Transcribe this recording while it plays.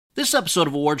This episode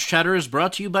of Awards Chatter is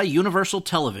brought to you by Universal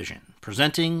Television,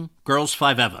 presenting Girls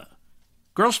 5 Eva.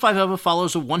 Girls 5 Eva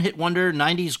follows a one-hit wonder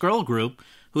 90s girl group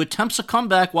who attempts a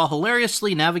comeback while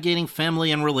hilariously navigating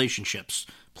family and relationships,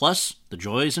 plus the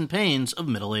joys and pains of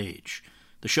middle age.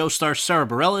 The show stars Sarah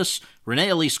Bareilles, Renee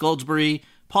Elise Goldsberry,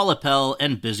 Paula Pell,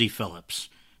 and Busy Phillips.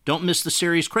 Don't miss the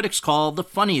series critics call the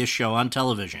funniest show on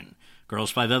television.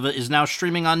 Girls 5 Eva is now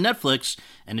streaming on Netflix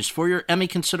and is for your Emmy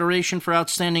consideration for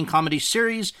Outstanding Comedy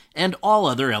Series and all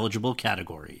other eligible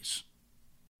categories.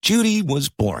 Judy was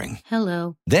boring.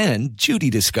 Hello. Then Judy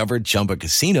discovered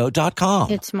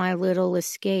ChumbaCasino.com. It's my little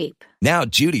escape. Now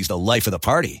Judy's the life of the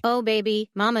party. Oh,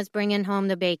 baby, mama's bringing home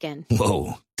the bacon.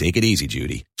 Whoa, take it easy,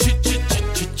 Judy.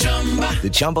 The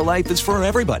Chumba life is for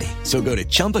everybody. So go to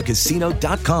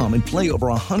ChumbaCasino.com and play over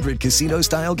 100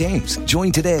 casino-style games.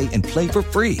 Join today and play for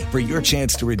free for your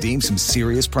chance to redeem some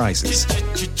serious prizes.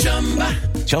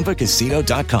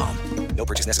 ChumbaCasino.com. No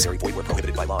purchase necessary. Void where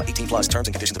prohibited by law. 18 plus terms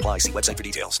and conditions apply. See website for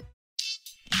details.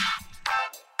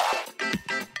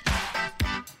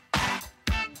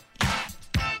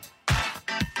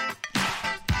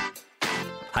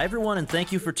 Hi, everyone, and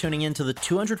thank you for tuning in to the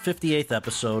 258th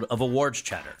episode of Awards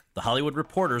Chatter, the Hollywood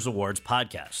Reporters Awards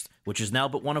podcast, which is now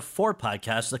but one of 4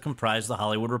 podcasts that comprise the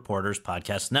Hollywood Reporters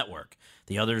podcast network,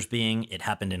 the others being It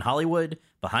Happened in Hollywood,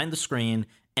 Behind the Screen,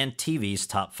 and TV's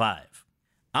Top 5.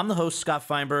 I'm the host, Scott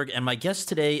Feinberg, and my guest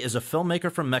today is a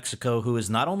filmmaker from Mexico who is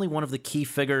not only one of the key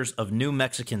figures of new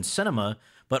Mexican cinema,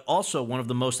 but also one of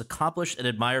the most accomplished and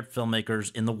admired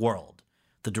filmmakers in the world.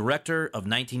 The director of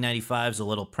 1995's A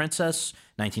Little Princess,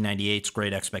 1998's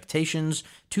Great Expectations,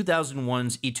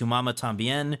 2001's Y Tu Mama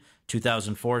Tambien,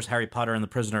 2004's Harry Potter and the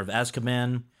Prisoner of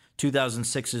Azkaban,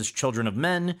 2006's Children of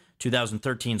Men,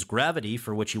 2013's Gravity,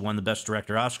 for which he won the Best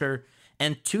Director Oscar,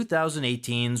 and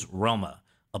 2018's Roma,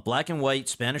 a black and white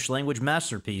Spanish-language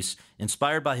masterpiece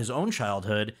inspired by his own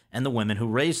childhood and the women who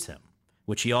raised him,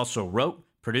 which he also wrote,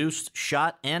 produced,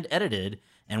 shot, and edited,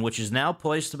 and which is now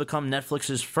poised to become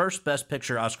Netflix's first Best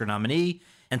Picture Oscar nominee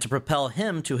and to propel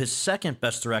him to his second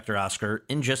Best Director Oscar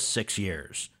in just 6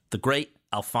 years, the great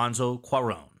Alfonso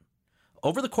Cuarón.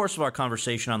 Over the course of our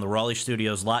conversation on the Raleigh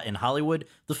Studios lot in Hollywood,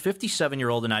 the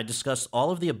 57-year-old and I discussed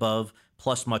all of the above,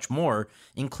 plus much more,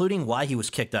 including why he was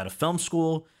kicked out of film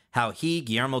school, how he,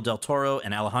 Guillermo del Toro,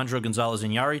 and Alejandro González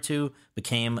Iñárritu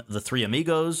became the Three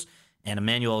Amigos, and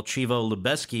Emmanuel Chivo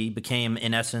Lubezki became,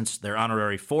 in essence, their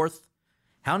honorary fourth,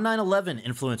 how 9/11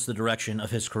 influenced the direction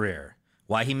of his career,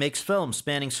 why he makes films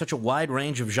spanning such a wide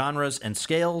range of genres and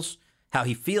scales, how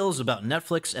he feels about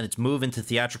Netflix and its move into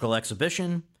theatrical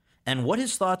exhibition, and what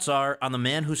his thoughts are on the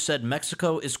man who said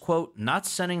Mexico is, quote, not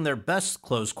sending their best,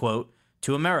 close quote,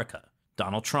 to America,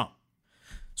 Donald Trump.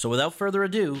 So without further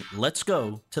ado, let's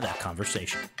go to that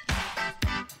conversation.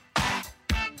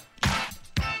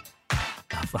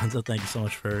 Alfonso, thank you so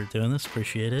much for doing this.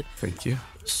 Appreciate it. Thank you.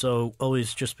 So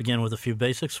always just begin with a few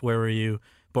basics. Where were you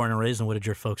born and raised, and what did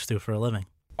your folks do for a living?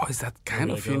 Oh, is that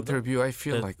kind of interview? I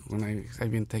feel like when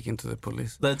I've been taken to the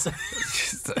police. That's.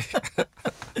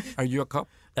 Are you a cop?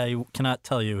 I cannot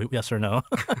tell you yes or no.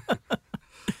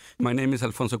 My name is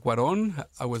Alfonso Cuarón.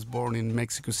 I was born in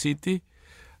Mexico City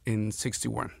in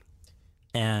 1961.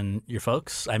 And your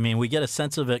folks? I mean, we get a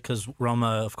sense of it because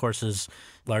Roma, of course, is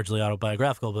largely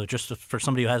autobiographical, but just for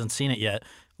somebody who hasn't seen it yet,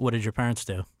 what did your parents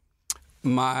do?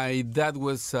 My dad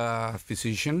was a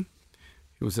physician.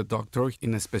 He was a doctor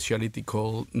in a specialty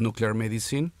called nuclear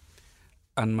medicine.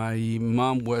 And my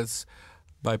mom was,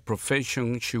 by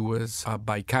profession, she was a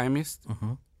biochemist.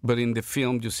 Mm-hmm. But in the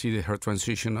film, you see her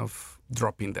transition of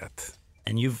dropping that.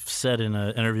 And you've said in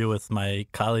an interview with my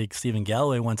colleague Stephen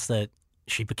Galloway once that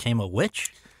she became a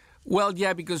witch? Well,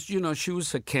 yeah, because, she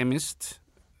was a chemist,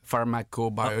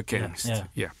 pharmacobiochemist.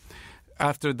 Yeah.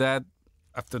 After that,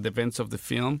 after the events of the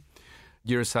film,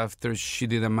 years after, she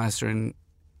did a master in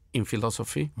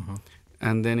philosophy. Mm-hmm.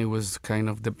 And then it was kind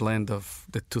of the blend of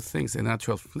the two things, the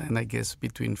natural blend, I guess,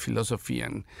 between philosophy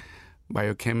and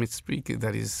biochemistry.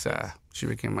 That is, she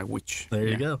became a witch. There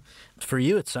you go. For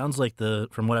you, it sounds like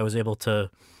from what I was able to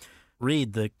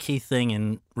read, the key thing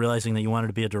in realizing that you wanted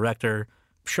to be a director,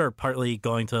 sure, partly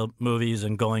going to movies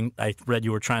and I read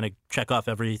you were trying to check off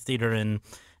every theater in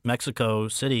Mexico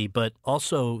City, but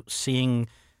also seeing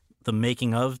the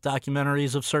making of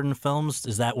documentaries of certain films.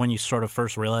 Is that when you sort of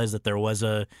first realized that there was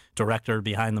a director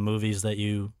behind the movies that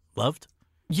you loved?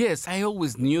 Yes, I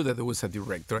always knew that there was a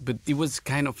director, but it was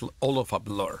kind of all of a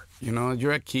blur.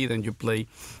 You're a kid and you play.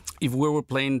 If we were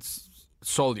playing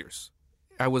soldiers,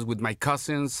 I was with my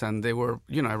cousins and they were,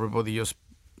 everybody just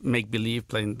make believe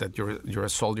playing that you're a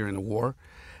soldier in a war.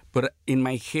 But in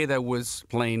my head, I was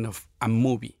playing a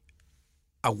movie,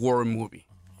 a war movie.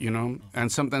 you know.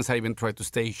 And sometimes I even tried to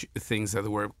stage things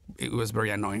it was very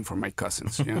annoying for my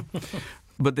cousins, you know.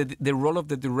 But the role of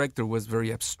the director was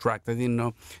very abstract. I didn't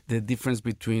know the difference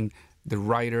between the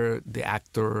writer, the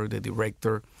actor, the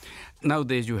director.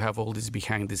 Nowadays, you have all this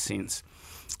behind the scenes.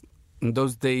 In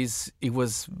those days, it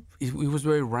was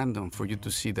very random for you to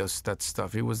see that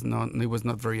stuff. It was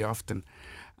not very often.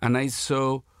 And I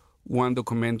saw one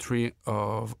documentary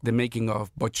of the making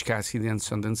of Butch Cassidy and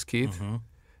Sundance Kid,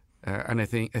 and I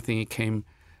think it came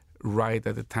right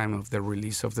at the time of the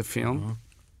release of the film.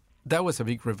 That was a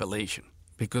big revelation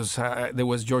because there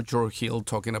was George Hill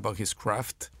talking about his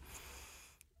craft.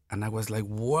 And I was like,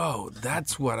 whoa,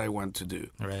 that's what I want to do.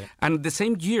 Right. And the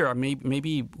same year,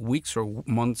 maybe weeks or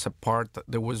months apart,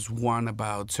 there was one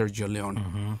about Sergio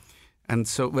Leone. And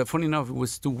so, but funny enough, it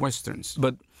was two Westerns.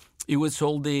 But it was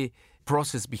all the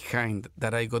process behind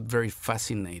that I got very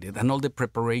fascinated, and all the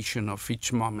preparation of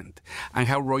each moment, and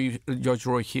how George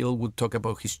Roy Hill would talk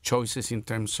about his choices in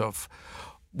terms of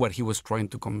what he was trying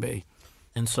to convey.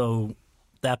 And so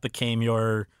that became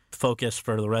your focus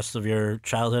for the rest of your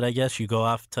childhood, I guess. You go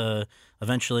off to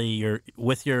eventually,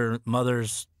 with your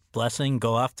mother's blessing,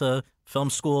 go off to film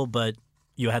school, but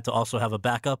you had to also have a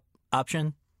backup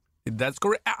option. That's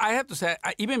correct. I have to say,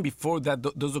 even before that,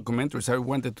 those documentaries, I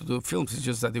wanted to do films. It's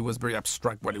just that it was very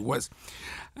abstract what it was.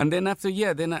 And then after,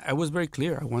 then I was very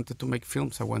clear. I wanted to make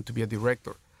films. I wanted to be a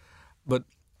director. But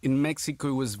in Mexico,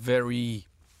 it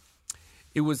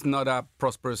was not a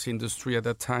prosperous industry at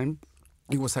that time.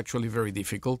 It was actually very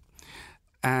difficult.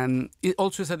 And it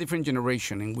also is a different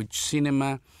generation in which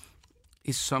cinema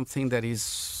is something that is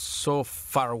so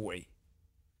far away.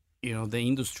 You know, the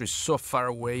industry is so far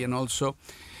away. And also,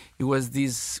 it was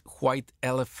this white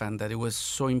elephant that it was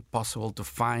so impossible to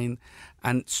find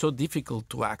and so difficult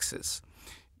to access.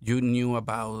 You knew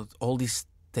about all this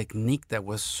technique that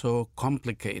was so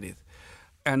complicated.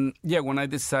 And when I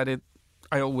decided,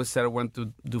 I always said I want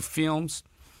to do films.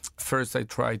 First, I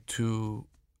tried to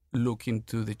look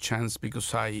into the chance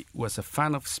because I was a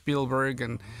fan of Spielberg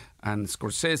and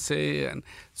Scorsese, and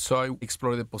so I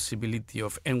explored the possibility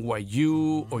of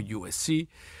NYU or USC,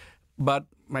 but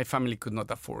my family could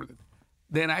not afford it.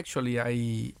 Then actually,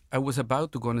 I was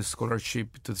about to go on a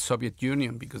scholarship to the Soviet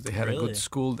Union because they had a good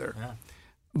school there,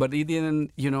 but it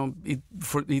didn't.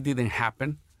 It didn't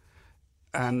happen,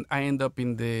 and I ended up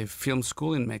in the film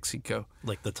school in Mexico,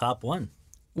 like the top one.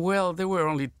 Well, there were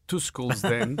only two schools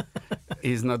then.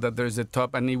 It's not that there's a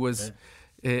top, and it was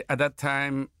at that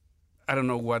time. I don't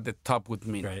know what the top would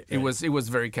mean. Right. It was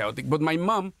very chaotic. But my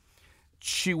mom,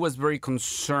 she was very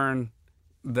concerned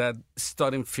that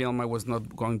studying film, I was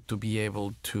not going to be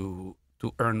able to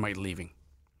earn my living,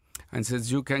 and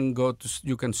says you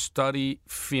can study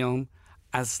film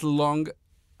as long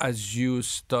as you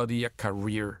study a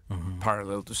career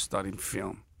parallel to studying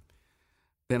film.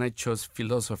 Then I chose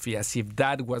philosophy as if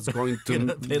that was going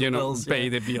to, pay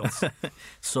the bills.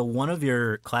 So one of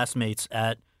your classmates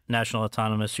at National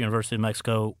Autonomous University of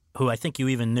Mexico, who I think you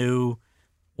even knew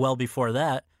well before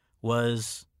that,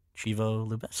 was Chivo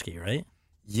Lubezki, right?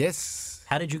 Yes.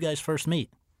 How did you guys first meet?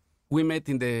 We met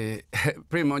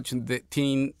pretty much in the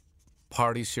teen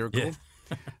party circle. Yeah.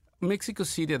 Mexico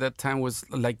City at that time was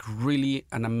like really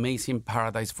an amazing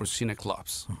paradise for cine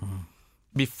clubs.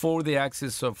 Before the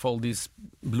access of all these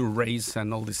Blu-rays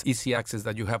and all this easy access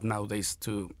that you have nowadays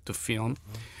to film,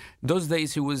 those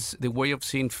days it was the way of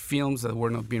seeing films that were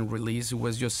not being released. It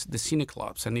was just the cine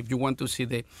clubs. And if you want to see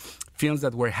the films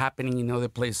that were happening in other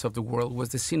places of the world, was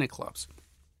the cine clubs.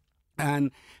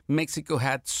 And Mexico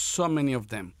had so many of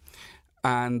them.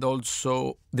 And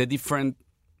also the different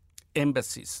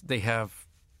embassies, they have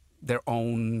their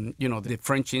own, the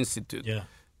French Institute. Yeah.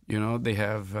 They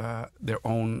have their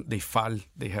own,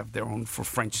 they have their own for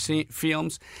French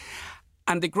films.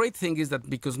 And the great thing is that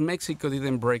because Mexico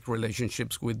didn't break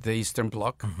relationships with the Eastern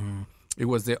Bloc, it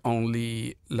was the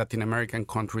only Latin American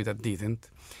country that didn't.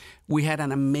 We had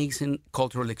an amazing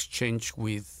cultural exchange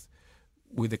with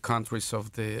the countries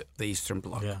of the Eastern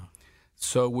Bloc. Yeah.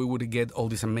 So we would get all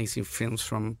these amazing films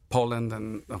from Poland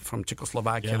and from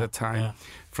Czechoslovakia at the time,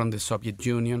 from the Soviet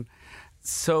Union.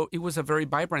 So it was a very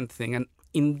vibrant thing. And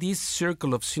in this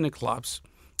circle of cine clubs,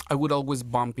 I would always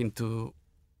bump into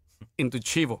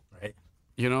Chivo, right?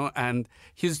 And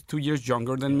he's 2 years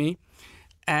younger than me.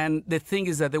 And the thing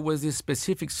is that there was this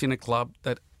specific cine club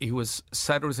that it was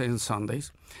Saturdays and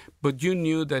Sundays, but you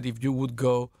knew that if you would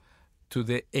go to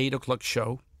the 8 o'clock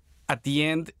show, at the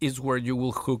end is where you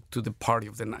will hook to the party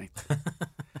of the night.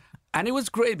 And it was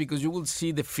great because you will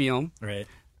see the film. Right.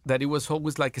 That it was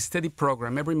always like a steady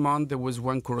program. Every month there was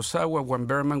one Kurosawa, one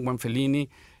Bergman, one Fellini.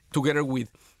 together with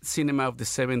cinema of the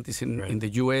 70s in the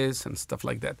U.S. and stuff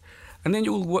like that. And then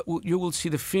you will see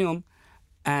the film,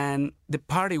 and the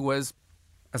party was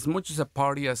as much as a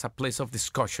party as a place of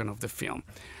discussion of the film.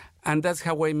 And that's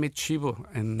how I met Chivo.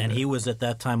 And he was at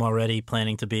that time already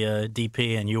planning to be a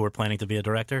DP, and you were planning to be a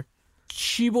director?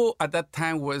 Chivo at that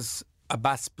time was a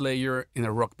bass player in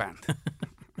a rock band.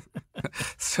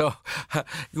 So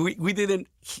we didn't.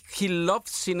 He loved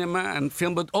cinema and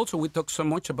film, but also we talked so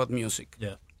much about music.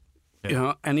 Yeah. You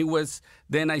know, and it was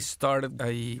then I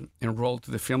enrolled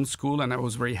to the film school, and I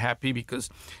was very happy because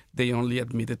they only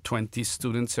admitted 20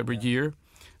 students every year.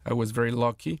 I was very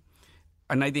lucky,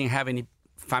 and I didn't have any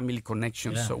family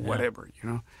connections or whatever, you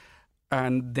know.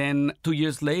 And then 2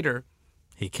 years later,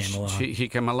 he came along. He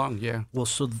came along, yeah. Well,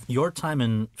 so your time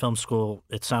in film school,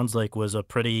 it sounds like, was a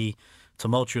pretty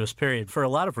tumultuous period for a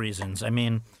lot of reasons. I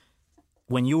mean,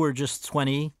 when you were just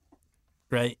 20,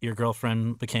 right, your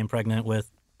girlfriend became pregnant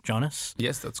with Jonas?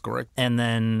 Yes, that's correct. And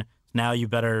then now you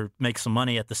better make some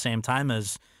money at the same time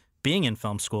as being in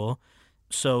film school.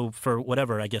 So for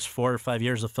whatever, I guess 4 or 5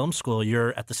 years of film school,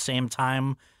 you're at the same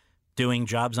time doing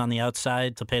jobs on the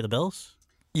outside to pay the bills?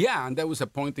 Yeah, and that was a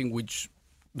point in which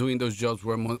doing those jobs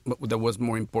that was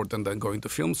more important than going to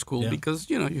film school because,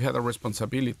 you know, you had a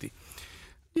responsibility.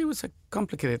 It was a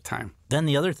complicated time. Then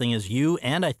the other thing is you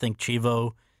and I think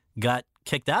Chivo got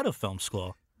kicked out of film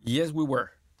school. Yes, we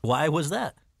were. Why was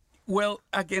that? Well,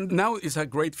 again, now it's a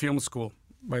great film school,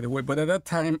 by the way, but at that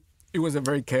time, it was a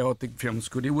very chaotic film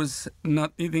school.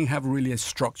 It didn't have really a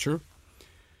structure.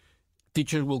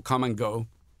 Teachers will come and go.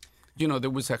 You know, there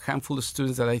was a handful of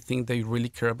students that I think they really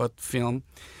care about film,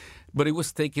 but it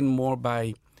was taken more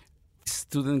by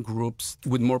student groups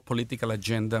with more political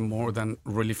agenda, more than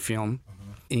really film,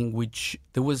 in which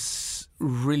there was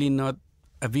really not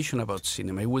a vision about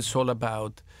cinema. It was all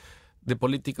about the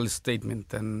political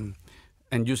statement and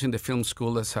using the film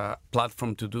school as a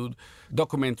platform to do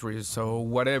documentaries or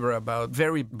whatever about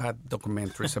very bad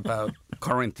documentaries about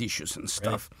current issues and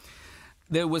stuff. Right.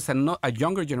 There was a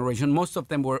younger generation. Most of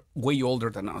them were way older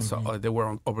than us. They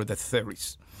were over the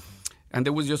 30s. And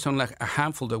there was just only a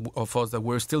handful of us that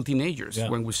were still teenagers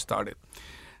when we started.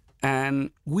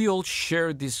 And we all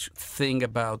shared this thing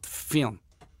about film.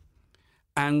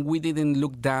 And we didn't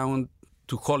look down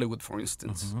to Hollywood, for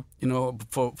instance. You know,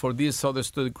 for this other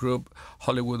student group,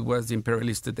 Hollywood was the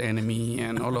imperialistic enemy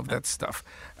and all of that stuff.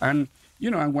 And, you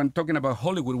know, and when talking about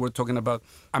Hollywood, we're talking about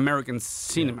American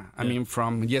cinema. I mean,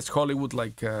 from, Hollywood,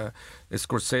 like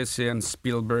Scorsese and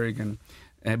Spielberg,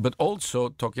 but also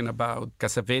talking about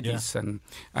Cassavetes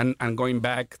and going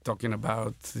back, talking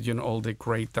about, you know, all the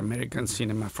great American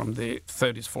cinema from the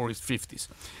 30s, 40s, 50s.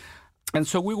 And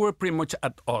so we were pretty much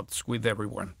at odds with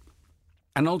everyone.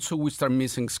 And also we started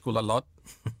missing school a lot.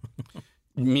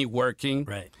 Me working.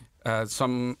 Right.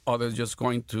 Some others just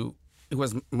going to... It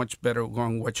was much better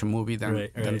going watch a movie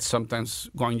than sometimes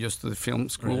going just to the film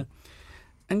school. Right.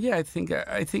 And I think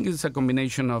it's a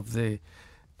combination of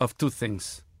two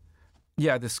things.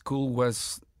 Yeah, the school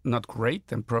was not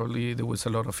great, and probably there was a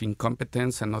lot of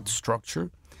incompetence and not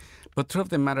structure. But truth of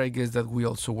the matter, I guess, that we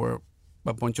also were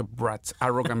a bunch of brats,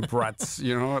 arrogant brats,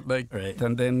 you know,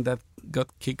 and then that got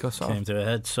kicked us off. Came to a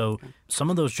head. So some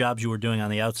of those jobs you were doing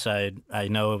on the outside, I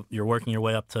know you're working your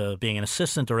way up to being an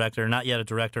assistant director, not yet a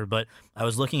director, but I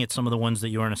was looking at some of the ones that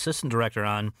you were an assistant director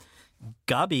on.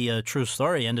 Gabi, a true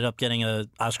story, ended up getting an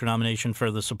Oscar nomination for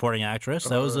the supporting actress.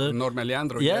 That was a Norma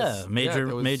Leandro. Yes. Major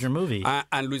movie.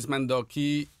 And Luis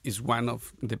Mandoki is one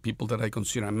of the people that I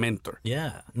consider a mentor.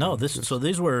 Yeah, no, so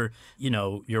these were, you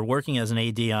know, you're working as an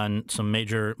AD on some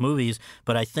major movies,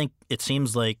 but I think it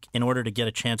seems like in order to get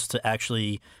a chance to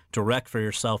actually direct for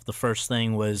yourself, the first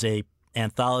thing was a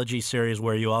anthology series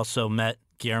where you also met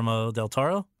Guillermo del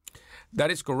Toro.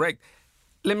 That is correct.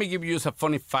 Let me give you a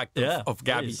funny fact of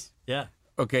Gabi. Please. Yeah.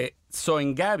 Okay, so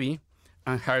in Gabi,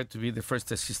 I'm hired to be the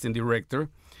first assistant director.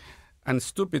 And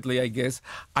stupidly, I guess,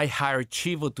 I hired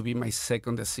Chivo to be my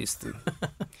second assistant.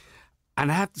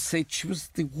 And I have to say, she was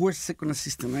the worst second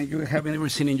assistant you haven't ever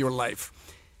seen in your life.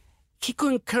 He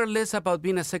couldn't care less about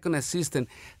being a second assistant.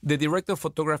 The director of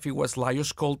photography was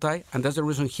Lajos Koltai, and that's the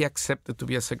reason he accepted to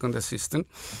be a second assistant.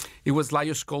 It was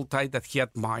Lajos Koltai that he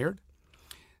admired.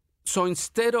 So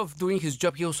instead of doing his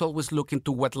job, he was always looking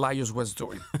to what Lajos was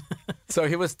doing. So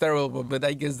he was terrible, but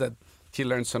I guess that he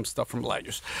learned some stuff from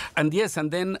Lajos. And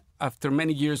then after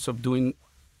many years of doing,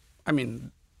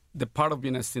 the part of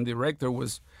being a assistant director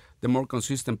was the more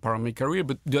consistent part of my career,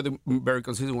 but the other very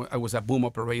consistent, I was a boom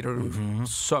operator in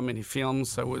so many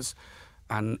films. I was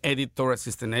an editor,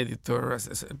 assistant editor,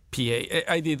 as a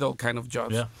PA. I did all kind of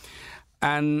jobs. Yeah.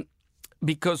 And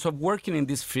because of working in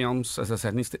these films as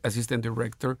an assistant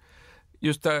director,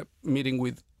 you start getting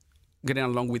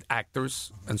along with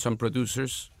actors and some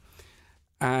producers.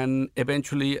 And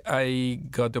eventually I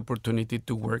got the opportunity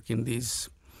to work in this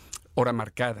Hora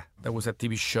Marcada. That was a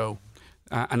TV show,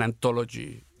 an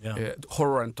anthology,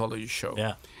 horror anthology show.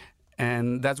 Yeah.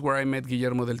 And that's where I met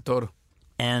Guillermo del Toro.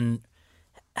 And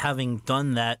having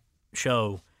done that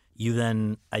show, you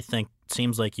then, I think,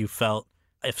 seems like you felt,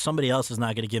 if somebody else is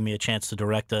not going to give me a chance to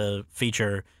direct a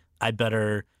feature, I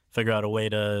better figure out a way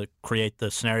to create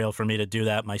the scenario for me to do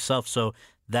that myself. So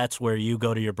that's where you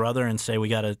go to your brother and say, we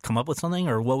got to come up with something?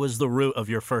 Or what was the root of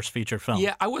your first feature film?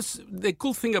 Yeah, the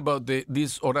cool thing about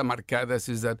these Hora Marcadas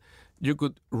is that you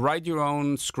could write your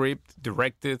own script,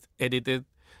 direct it, edit it.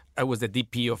 I was the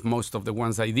DP of most of the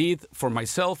ones I did for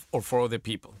myself or for other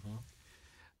people. Mm-hmm.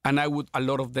 And a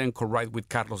lot of them co-write with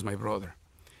Carlos, my brother.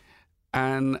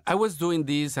 And I was doing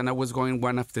this and I was going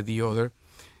one after the other.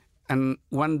 And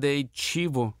one day,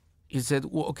 Chivo, he said,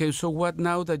 well, okay, so what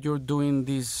now that you're doing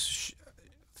these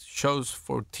shows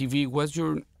for TV, what's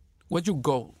your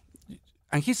goal?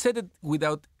 And he said it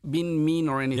without being mean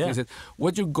or anything. He said,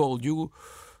 what's your goal? You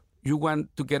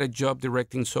want to get a job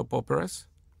directing soap operas?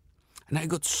 And I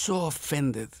got so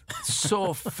offended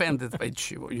by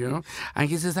Chivo, you know? And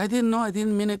he says, I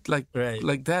didn't mean it like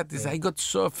that. I got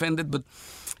so offended, but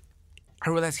I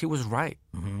realized he was right.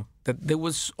 Mm-hmm. That there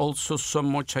was also so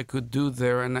much I could do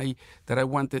there, and that I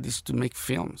wanted is to make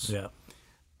films. Yeah.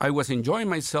 I was enjoying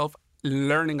myself,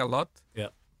 learning a lot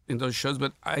in those shows,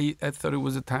 but I thought it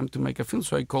was the time to make a film.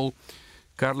 So I called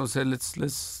Carlos and said,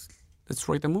 let's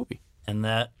write a movie. And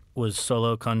that was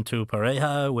Solo con tu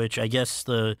pareja, which I guess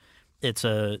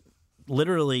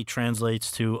literally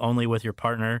translates to only with your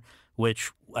partner,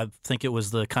 which I think it was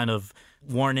the kind of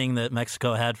warning that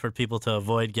Mexico had for people to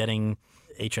avoid getting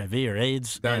HIV or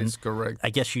AIDS. That is correct. I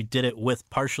guess you did it with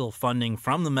partial funding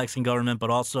from the Mexican government, but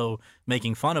also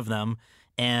making fun of them.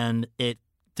 And it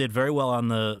did very well on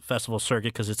the festival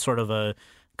circuit because it's sort of a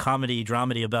comedy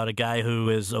dramedy about a guy who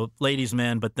is a ladies'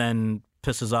 man, but then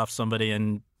pisses off somebody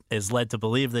and is led to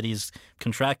believe that he's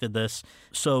contracted this.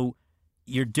 So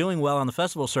you're doing well on the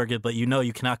festival circuit, but you know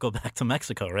you cannot go back to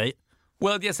Mexico, right?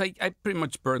 Well, yes, I pretty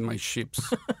much burned my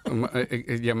ships,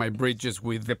 my bridges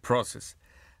with the process.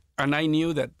 And I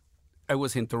knew that I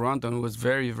was in Toronto, and it was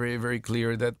very, very, very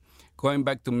clear that going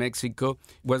back to Mexico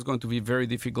was going to be very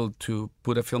difficult to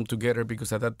put a film together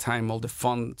because at that time all the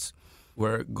funds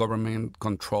were government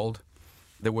controlled.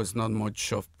 There was not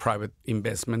much of private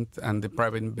investment, and the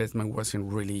private investment was in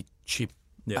really cheap,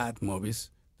 bad movies.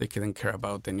 They didn't care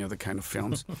about any other kind of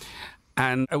films.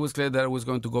 And I was glad that I was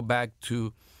going to go back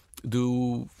to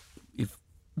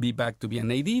be back to be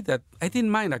an AD, that I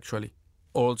didn't mind actually.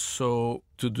 Also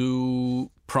to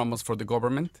do promos for the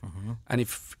government, and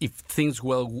if things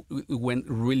went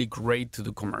really great, to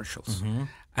do commercials.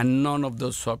 And none of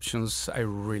those options I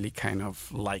really kind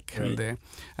of like. Right.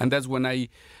 And that's when I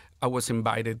was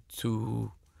invited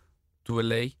to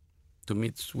LA to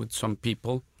meet with some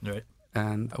people. Right.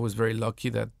 And I was very lucky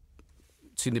that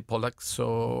Sidney Pollack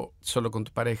saw Solo con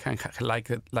tu pareja and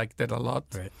liked it a lot.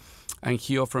 Right. And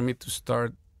he offered me to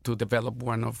start to develop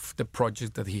one of the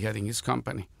projects that he had in his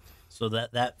company. So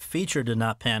that feature did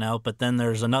not pan out, but then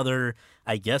there's another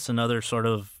sort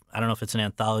of, I don't know if it's an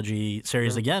anthology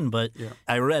series again, but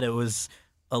I read it was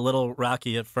a little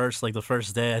rocky at first. Like the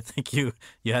first day, I think you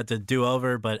had to do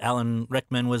over, but Alan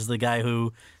Rickman was the guy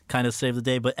who kind of saved the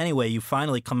day. But anyway, you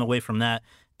finally come away from that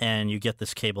and you get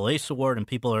this Cable Ace Award, and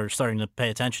people are starting to pay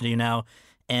attention to you now.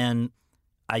 And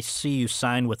I see you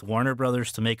signed with Warner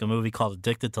Brothers to make a movie called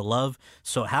Addicted to Love.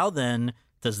 So how then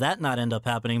does that not end up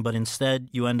happening, but instead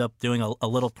you end up doing a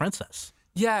Little Princess?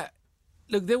 Yeah.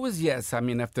 Look, there was,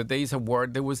 after the Ace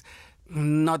Award, there was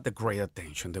not the great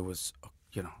attention. There was,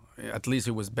 at least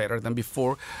it was better than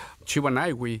before. Chivo and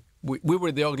I, we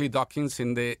were the ugly ducklings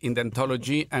in the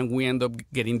anthology, and we ended up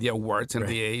getting the awards and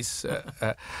the Ace.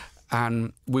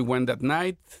 And we went that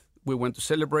night. We went to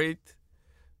celebrate.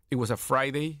 It was a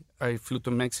Friday. I flew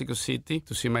to Mexico City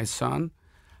to see my son.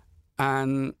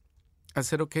 And I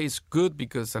said, okay, it's good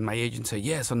because, and my agent said,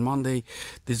 yes, on Monday,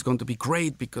 this is going to be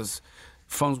great because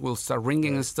phones will start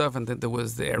ringing and stuff. And then there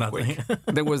was the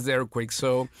earthquake.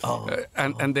 So,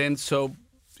 and then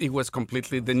it was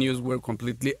completely, the news were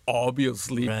completely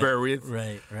obviously buried.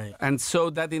 Right. And so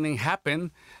that didn't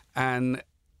happen. And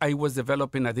I was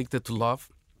developing Addicted to Love.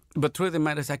 But truth of the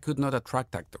matter is I could not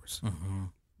attract actors. Mm-hmm.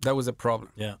 That was a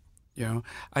problem. Yeah.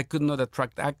 I could not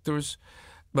attract actors,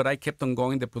 but I kept on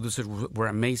going. The producers were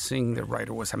amazing. The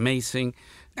writer was amazing.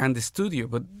 And the studio,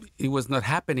 but it was not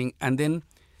happening. And then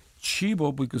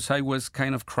Chivo, because I was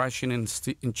kind of crashing in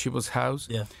Chivo's house.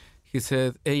 Yeah. He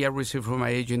said, "Hey, I received from my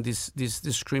agent this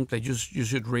screenplay. You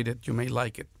should read it. You may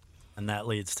like it." And that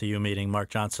leads to you meeting Mark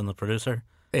Johnson, the producer?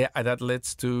 Yeah, that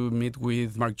leads to meet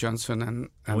with Mark Johnson.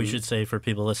 And we should say for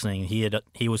people listening,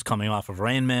 he was coming off of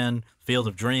Rain Man, Field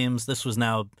of Dreams. This was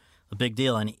now a big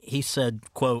deal. And he said,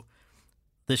 quote,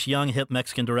 "This young, hip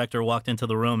Mexican director walked into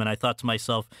the room, and I thought to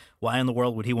myself, why in the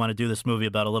world would he want to do this movie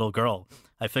about a little girl?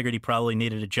 I figured he probably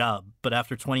needed a job. But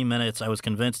after 20 minutes, I was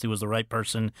convinced he was the right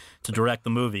person to direct the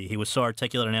movie. He was so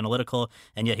articulate and analytical,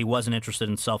 and yet he wasn't interested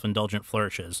in self-indulgent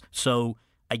flourishes." So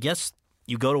I guess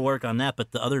you go to work on that,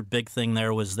 but the other big thing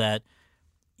there was that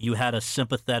you had a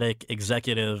sympathetic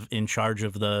executive in charge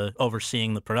of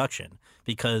overseeing the production,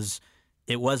 because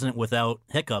it wasn't without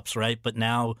hiccups, right? But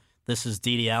now this is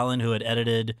Dede Allen, who had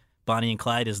edited Bonnie and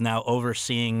Clyde, is now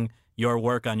overseeing your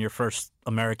work on your first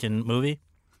American movie?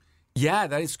 Yeah,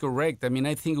 that is correct. I mean,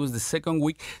 I think it was the second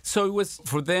week. So it was,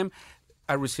 for them,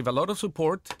 I received a lot of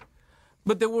support,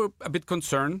 but they were a bit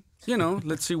concerned.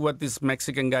 Let's see what this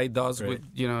Mexican guy does right. with,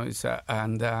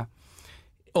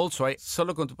 also,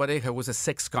 Solo con tu pareja was a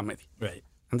sex comedy. Right.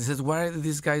 And they said, why are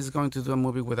these guys going to do a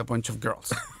movie with a bunch of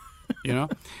girls?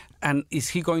 And is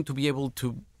he going to be able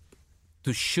to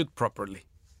shoot properly?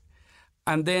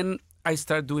 And then I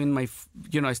started doing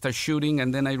I started shooting,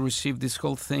 and then I received this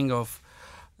whole thing of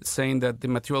saying that the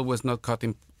material was not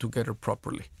cutting together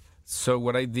properly. So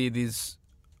what I did is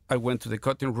I went to the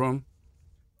cutting room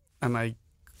and I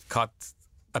cut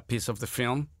a piece of the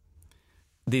film.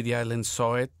 Dede Allen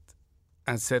saw it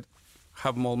and said,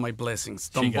 "Have all my blessings.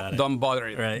 Don't bother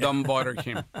it. Right. Don't bother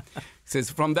him." He says,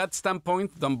 from that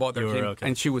standpoint, don't bother him. Okay.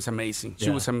 And she was amazing.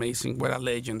 She was amazing. What a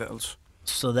legend also.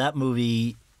 So that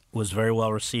movie was very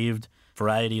well received.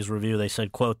 Variety's review, they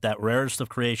said, quote, "That rarest of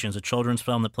creations, a children's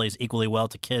film that plays equally well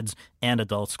to kids and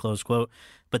adults," close quote.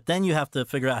 But then you have to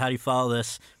figure out how do you follow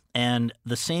this. And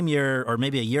the same year, or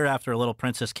maybe a year after A Little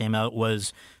Princess came out,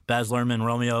 was Baz Luhrmann,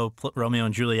 Romeo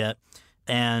and Juliet.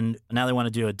 And now they want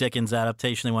to do a Dickens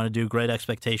adaptation. They want to do Great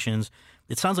Expectations.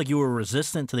 It sounds like you were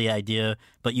resistant to the idea,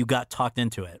 but you got talked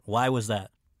into it. Why was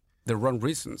that? The wrong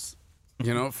reasons.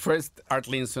 First, Art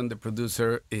Linson, the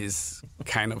producer, is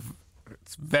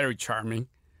it's very charming.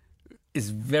 Is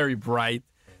very bright.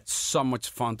 So much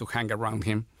fun to hang around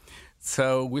him.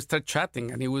 So we start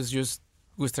chatting, and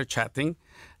we start chatting,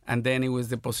 and then it was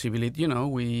the possibility,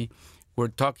 we were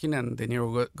talking, and De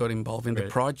Niro got involved in the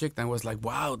project, and was like,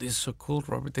 wow, this is so cool,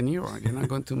 Robert De Niro. I'm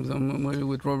going to do a movie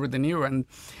with Robert De Niro. And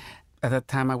at that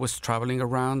time, I was traveling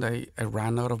around. I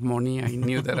ran out of money. I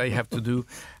knew that I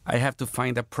have to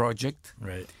find a project.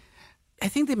 Right. I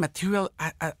think the material,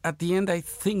 at the end, I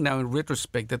think now in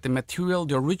retrospect, that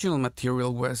the original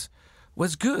material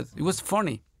was good. It was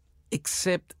funny,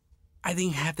 except I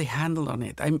didn't have the handle on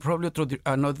it. I'm probably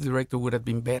another director would have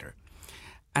been better.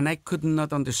 And I could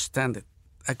not understand it.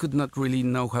 I could not really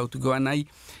know how to go. And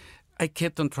I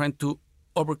kept on trying to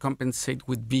overcompensate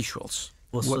with visuals.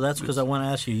 Well, so that's because I want to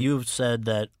ask you, you've said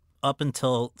that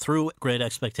through Great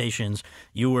Expectations,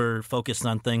 you were focused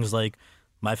on things like,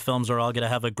 my films are all going to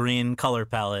have a green color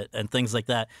palette and things like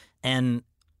that. And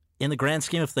in the grand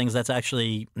scheme of things, that's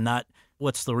actually not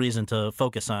what's the reason to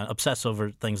obsess over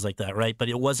things like that, right? But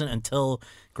it wasn't until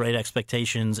Great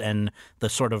Expectations and the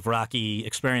sort of rocky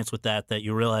experience with that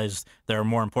you realized there are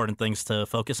more important things to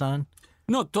focus on?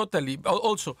 No, totally.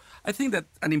 Also, I think that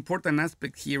an important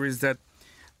aspect here is that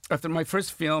after my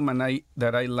first film, I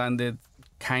landed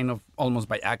kind of almost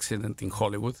by accident in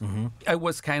Hollywood, I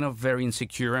was kind of very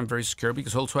insecure and very scared,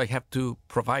 because also I have to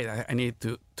provide. I need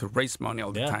to raise money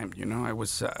all the time. I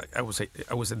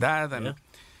was a dad, and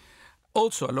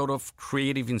also a lot of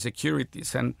creative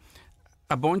insecurities, and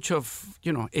a bunch of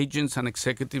agents and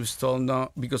executives told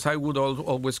no, because I would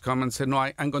always come and say, no,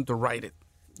 I'm going to write it.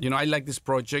 I like this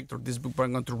project or this book, but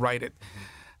I'm going to write it.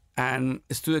 And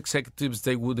studio executives,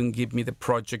 they wouldn't give me the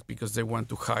project because they want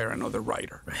to hire another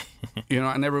writer. Right.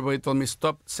 And everybody told me,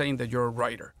 stop saying that you're a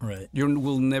writer. Right. You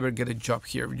will never get a job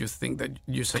here if you think that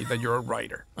you say that you're a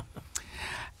writer.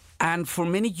 And for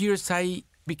many years, I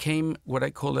became what I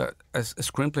call a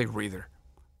screenplay reader,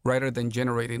 rather than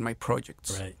generating my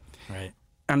projects. Right.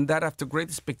 And that after Great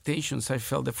Expectations, I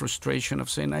felt the frustration of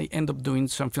saying I end up doing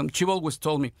some film. Chivo always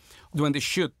told me, during the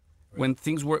shoot, when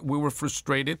we were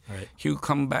frustrated, he would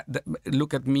come back,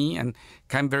 look at me, and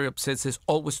kind of very upset, says,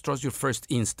 always trust your first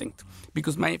instinct.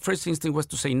 Because my first instinct was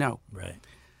to say no. Right.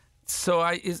 So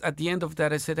at the end of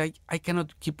that, I said, I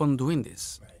cannot keep on doing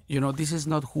this. Right. This is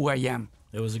not who I am.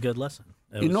 It was a good lesson.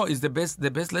 It's the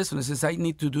best lesson. It says I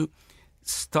need to do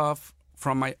stuff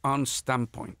from my own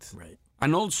standpoint. Right.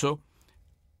 And also,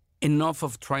 enough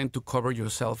of trying to cover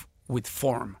yourself with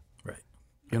form. Right.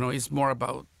 It's more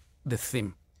about the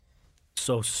theme.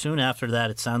 So soon after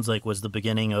that, it sounds like was the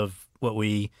beginning of what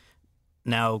we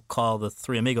now call the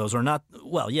Three Amigos, or not,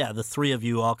 well, yeah, the three of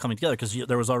you all coming together, because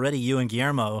there was already you and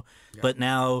Guillermo, but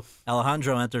now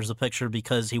Alejandro enters the picture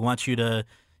because he wants you to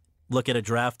look at a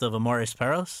draft of Amores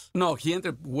Perros? No, he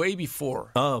entered way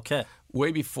before. Oh, okay.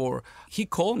 Way before. He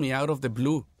called me out of the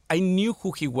blue. I knew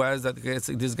who he was, that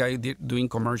this guy doing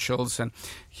commercials, and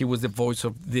he was the voice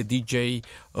of the DJ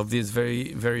of this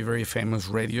very, very, very famous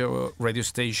radio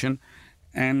station.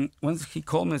 And once he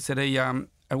called me and said, hey,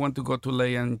 I want to go to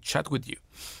LA and chat with you.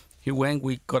 He went,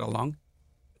 we got along.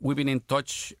 We've been in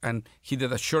touch, and he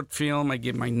did a short film. I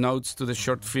gave my notes to the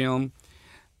short film.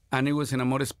 And it was in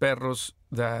Amores Perros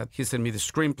that he sent me the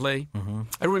screenplay. Mm-hmm.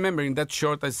 I remember in that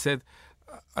short, I said,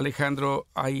 Alejandro,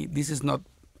 this is not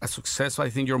a success. I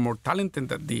think you're more talented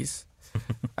than this.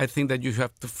 I think that you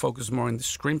have to focus more on the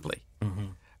screenplay. Mm-hmm.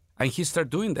 And he started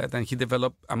doing that, and he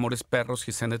developed Amores Perros.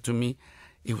 He sent it to me.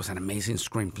 It was an amazing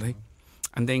screenplay.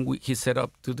 And then he set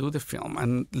up to do the film.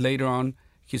 And later on,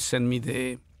 he sent me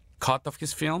the cut of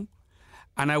his film,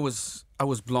 and I was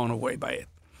blown away by it.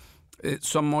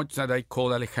 So much that I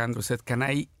called Alejandro, said, can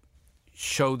I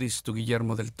show this to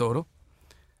Guillermo del Toro?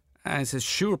 And I said,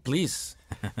 sure, please.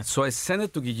 So I sent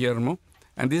it to Guillermo,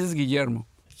 and this is Guillermo.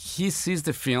 He sees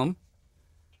the film.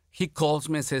 He calls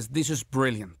me and says, this is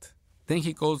brilliant. Then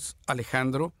he calls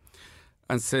Alejandro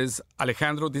and says,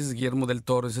 Alejandro, this is Guillermo del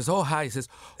Toro. He says, oh, hi. He says,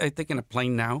 I'm taking a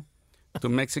plane now to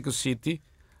Mexico City.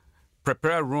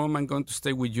 Prepare a room. I'm going to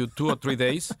stay with you 2 or 3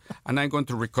 days, and I'm going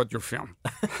to recut your film.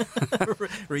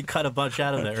 Recut a bunch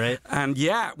out of it, right? And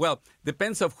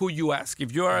depends of who you ask.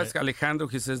 If you ask Alejandro,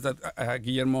 he says that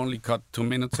Guillermo only cut 2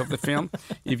 minutes of the film.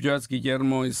 If you ask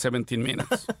Guillermo, it's 17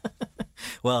 minutes.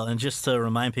 Well, and just to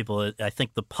remind people, I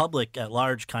think the public at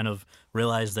large kind of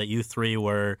realized that you three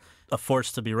were a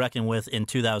force to be reckoned with in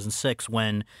 2006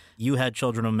 when you had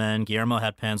Children of Men, Guillermo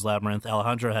had Pan's Labyrinth,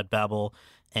 Alejandro had Babel,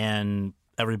 and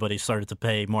everybody started to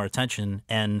pay more attention.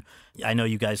 And I know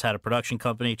you guys had a production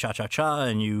company, Cha Cha Cha,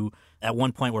 and you at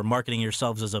one point were marketing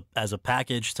yourselves as a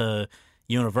package to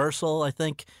Universal, I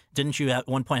think. Didn't you at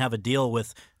one point have a deal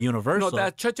with Universal? No,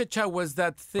 that Cha Cha Cha was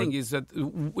that thing, is that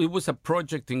it was a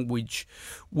project in which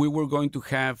we were going to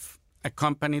have a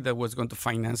company that was going to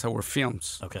finance our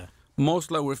films. Okay.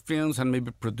 Most of our films and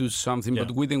maybe produce something,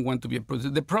 but we didn't want to be a producer.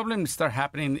 The problem started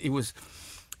happening, it was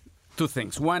 2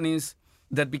 things. One is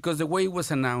that because the way it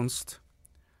was announced,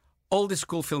 all the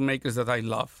school filmmakers that I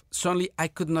love, suddenly I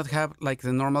could not have like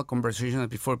the normal conversation as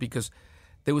before, because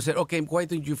they would say, okay, why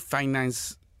don't you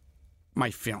finance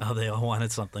my film? Oh, they all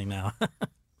wanted something now.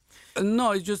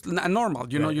 No, it's just normal.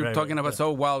 You're talking about,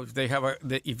 so, well, if they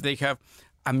have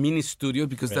a mini studio,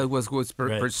 because that was what's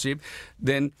perceived,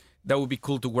 then that would be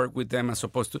cool to work with them as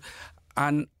opposed to.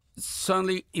 And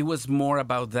suddenly it was more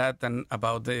about that than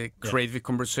about the creative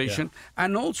conversation. Yeah.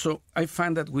 And also, I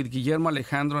find that with Guillermo,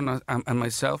 Alejandro, and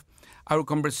myself, our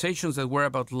conversations that were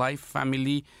about life,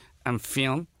 family, and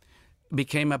film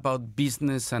became about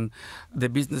business and the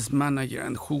business manager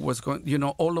and who was going,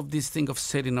 all of this thing of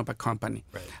setting up a company.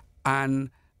 Right. And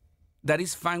that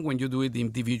is fine when you do it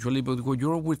individually, but when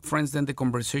you're with friends, then the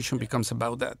conversation becomes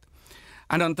about that.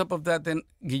 And on top of that, then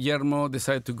Guillermo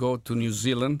decided to go to New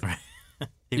Zealand. Right.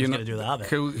 He was going to do The Hobbit.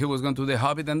 He was going to do The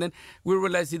Hobbit, and then we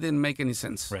realized it didn't make any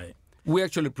sense. Right. We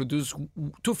actually produced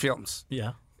 2 films.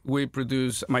 Yeah. We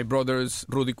produced my brothers,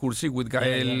 Rudy Cursi, with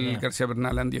Gael Garcia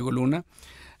Bernal and Diego Luna,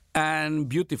 and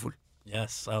Beautiful.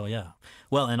 Yes. Oh, yeah.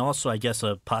 Well, and also, I guess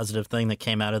a positive thing that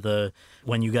came out of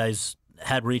when you guys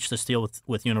had reached this deal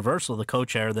with Universal, the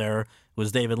co-chair there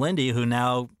was David Lindy, who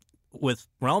now, with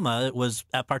Roma, was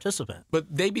a participant.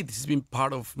 But David has been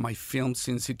part of my film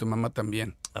since Y Tu Mamá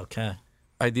También. Okay.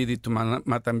 I did Y Tu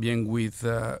Mamá También with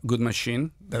Good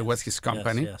Machine. That was his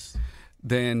company. Yes.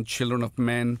 Then Children of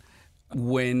Men.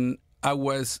 When I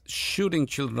was shooting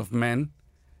Children of Men,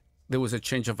 there was a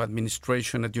change of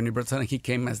administration at Universal, and he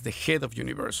came as the head of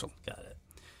Universal. Got it.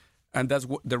 And that's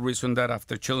the reason that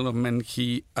after Children of Men,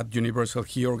 at Universal,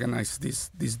 he organized this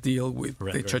deal with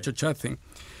the Cha Cha Cha thing.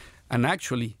 And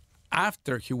actually,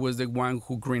 after he was the one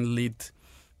who greenlit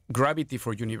Gravity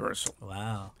for Universal.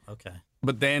 Wow. Okay.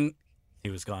 But then he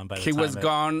was gone by the he time was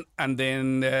gone, and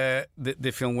then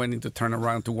the film went into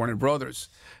turnaround to Warner Brothers,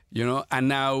 and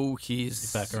now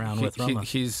he's back around with Roma.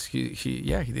 He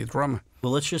did Roma.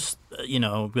 Well, let's just going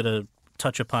to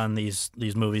touch upon these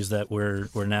movies that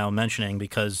we're now mentioning,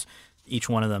 because each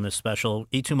one of them is special.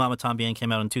 Y Tu Mamá También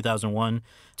came out in 2001.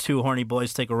 2 horny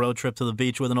boys take a road trip to the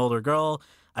beach with an older girl.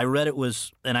 I read it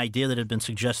was an idea that had been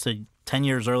suggested 10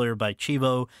 years earlier by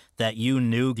Chivo that you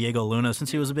knew Diego Luna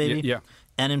since he was a baby. Yeah.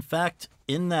 And in fact,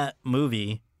 in that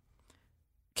movie,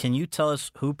 can you tell us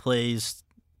who plays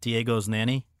Diego's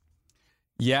nanny?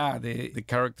 Yeah, the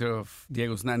character of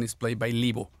Diego's nanny is played by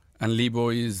Libo. And Libo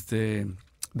is the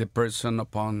person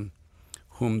upon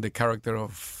whom the character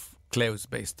of Cleo is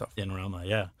based off. In Roma,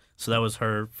 yeah. So that was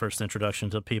her first introduction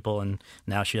to people, and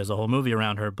now she has a whole movie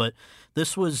around her. But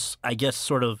this was, I guess,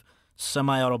 sort of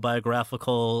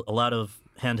semi-autobiographical, a lot of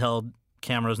handheld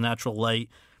cameras, natural light.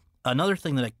 Another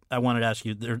thing that I wanted to ask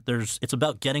you, it's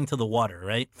about getting to the water,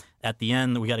 right? At the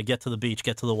end, we got to get to the beach,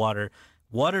 get to the water.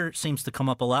 Water seems to come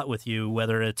up a lot with you,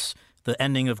 whether it's the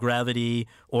ending of Gravity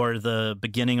or the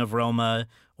beginning of Roma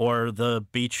or the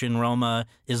beach in Roma.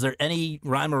 Is there any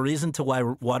rhyme or reason to why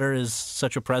water is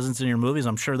such a presence in your movies?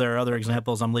 I'm sure there are other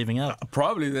examples I'm leaving out.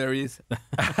 Probably there is.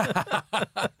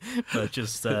 But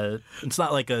just, it's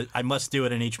not like I must do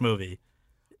it in each movie.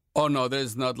 Oh, no,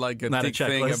 there's not like a thick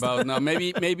thing about... No,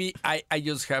 maybe I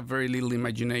just have very little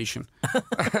imagination.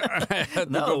 I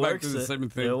had to go back to the same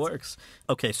thing. It works.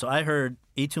 Okay, so I heard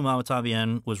Y Tu Mamá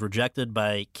También was rejected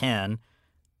by Cannes,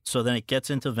 so then it gets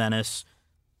into Venice,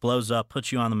 blows up,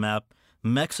 puts you on the map.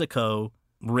 Mexico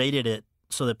rated it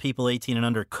so that people 18 and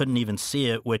under couldn't even see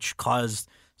it, which caused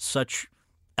such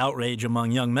outrage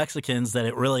among young Mexicans that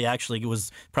it really actually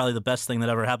was probably the best thing that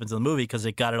ever happened to the movie because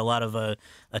it got it a lot of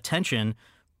attention.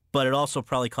 But it also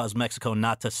probably caused Mexico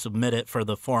not to submit it for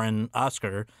the foreign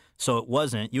Oscar, so it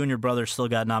wasn't. You and your brother still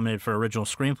got nominated for original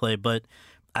screenplay, but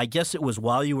I guess it was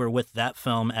while you were with that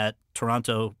film at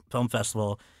Toronto Film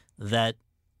Festival that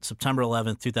September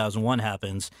 11th, 2001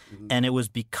 happens, and it was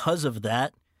because of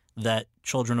that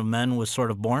Children of Men was sort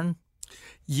of born?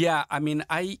 Yeah, I mean,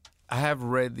 I have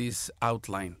read this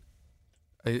outline.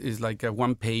 It's like a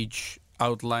one-page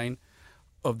outline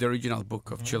of the original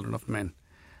book of Children of Men.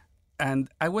 And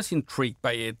I was intrigued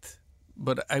by it,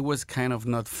 but I was kind of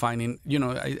not finding,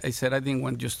 I said I didn't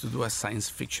want just to do a science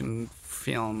fiction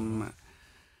film.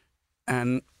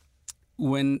 And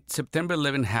when September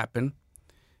 11 happened,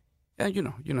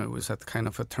 it was at kind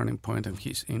of a turning point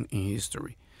in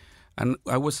history. And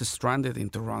I was stranded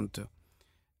in Toronto,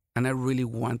 and I really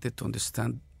wanted to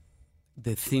understand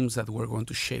the themes that were going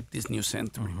to shape this new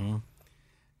century. Mm-hmm.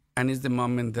 And it's the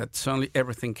moment that suddenly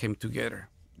everything came together.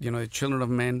 The Children of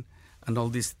Men, and all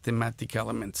these thematic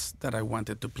elements that I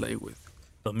wanted to play with.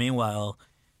 But meanwhile,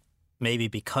 maybe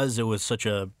because it was such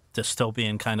a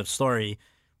dystopian kind of story,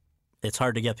 it's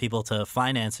hard to get people to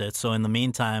finance it. So in the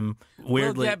meantime,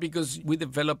 weirdly... Well, yeah, because we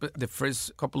developed the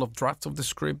first couple of drafts of the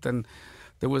script and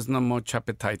there was not much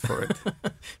appetite for it.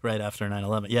 Right after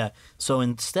 9/11, yeah. So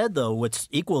instead, though, what's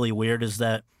equally weird is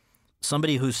that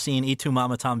somebody who's seen Y Tu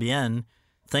Mamá También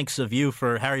thinks of you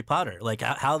for Harry Potter. Like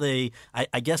how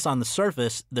I guess on the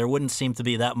surface, there wouldn't seem to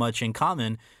be that much in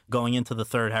common going into the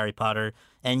third Harry Potter.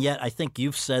 And yet I think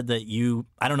you've said that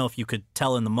I don't know if you could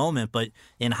tell in the moment, but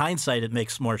in hindsight, it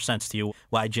makes more sense to you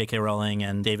why J.K. Rowling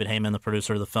and David Heyman, the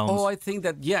producer of the films. Oh, I think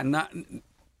that,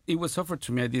 it was offered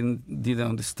to me. I didn't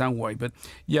understand why. But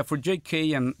yeah, for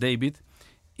J.K. and David,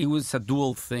 it was a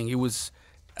dual thing. It was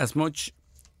as much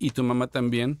Y Tu Mamá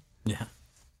También. Yeah.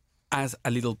 As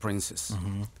a Little Princess.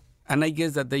 Mm-hmm. And I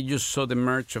guess that they just saw the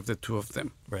merge of the two of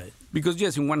them. Right. Because,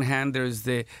 yes, in one hand, there's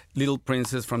the Little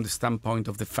Princess from the standpoint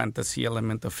of the fantasy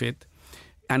element of it.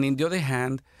 And in the other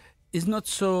hand, it's not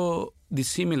so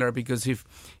dissimilar because if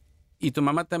Y Tu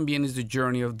Mamá También is the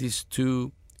journey of these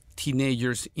two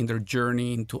teenagers in their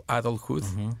journey into adulthood,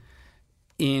 mm-hmm.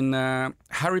 in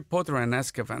Harry Potter and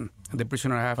Azkaban, The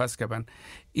Prisoner of Azkaban,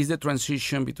 is the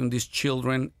transition between these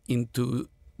children into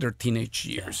their teenage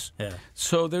years. Yeah.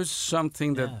 So there's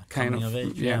something that kind of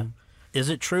age, yeah. Is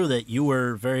it true that you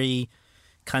were very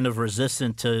kind of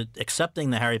resistant to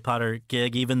accepting the Harry Potter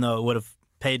gig, even though it would have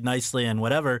paid nicely and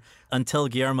whatever, until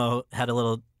Guillermo had a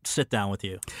little sit down with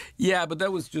you? Yeah, but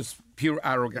that was just pure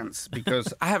arrogance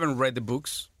because I haven't read the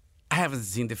books, I haven't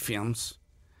seen the films,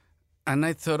 and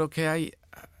I thought, okay,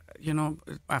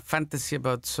 a fantasy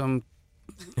about some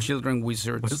children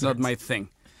wizards is not my thing.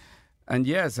 And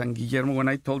yes, and Guillermo, when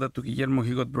I told that to Guillermo,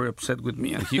 he got very upset with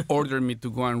me, and he ordered me to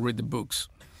go and read the books.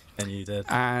 And you did.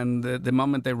 And the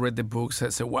moment I read the books, I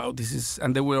said, wow, this is...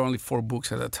 And there were only 4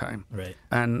 books at that time. Right.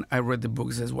 And I read the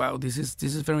books and said, wow, this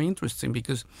is very interesting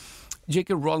because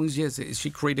J.K. Rowling, yes, she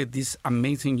created this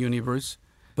amazing universe,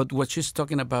 but what she's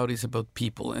talking about is about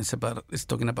people, and it's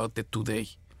talking about the today.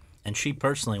 And she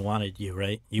personally wanted you,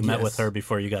 right? You met with her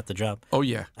before you got the job. Oh,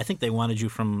 yeah. I think they wanted you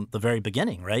from the very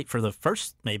beginning, right? For the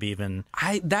first, maybe even...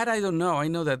 I don't know. I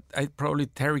know that probably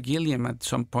Terry Gilliam at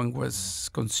some point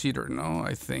was considered, no?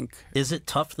 I think. Is it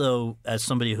tough, though, as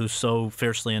somebody who's so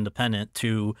fiercely independent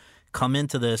to come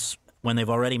into this when they've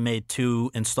already made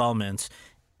 2 installments,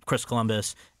 Chris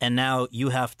Columbus, and now you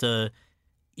have to,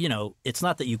 it's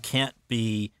not that you can't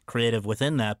be creative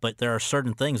within that, but there are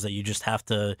certain things that you just have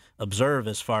to observe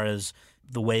as far as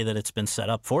the way that it's been set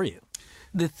up for you.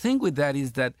 The thing with that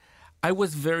is that I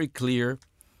was very clear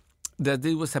that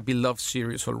this was a beloved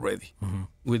series already. Mm-hmm.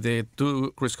 With the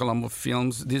 2 Chris Columbus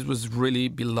films, this was really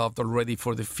beloved already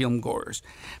for the film goers.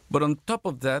 But on top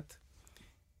of that,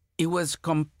 it was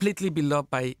completely beloved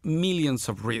by millions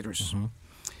of readers. Mm-hmm.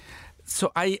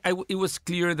 So it was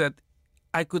clear that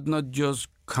I could not just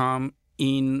come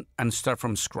in and start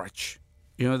from scratch.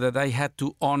 That I had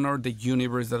to honor the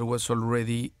universe that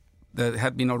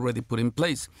had been already put in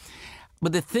place.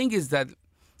 But the thing is that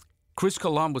Chris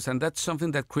Columbus, and that's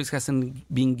something that Chris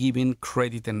hasn't been given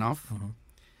credit enough, mm-hmm.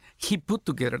 he put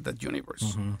together that universe.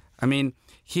 Mm-hmm. I mean,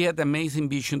 he had amazing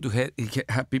vision to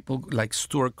have people like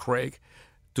Stuart Craig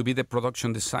to be the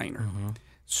production designer. Mm-hmm.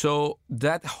 So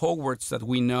that Hogwarts that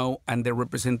we know and the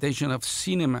representation of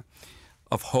cinema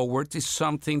of Hogwarts is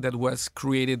something that was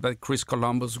created by Chris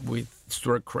Columbus with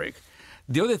Stuart Craig.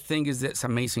 The other thing is this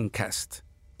amazing cast.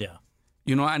 Yeah.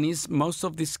 And most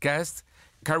of this cast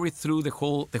carried through the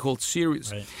whole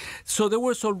series. Right. So there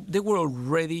were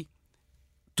already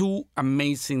 2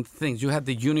 amazing things. You have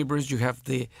the universe, you have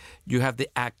the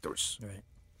actors. Right.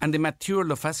 And the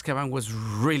material of Azkaban was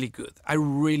really good. I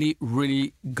really,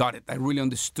 really got it. I really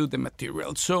understood the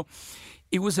material. So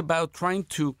it was about trying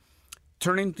to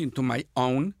turn it into my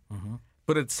own, mm-hmm.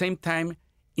 but at the same time,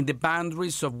 in the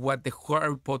boundaries of what the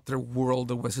Harry Potter world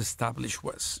that was established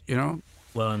was,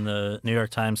 Well, and the New York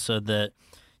Times said that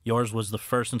yours was the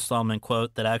first installment,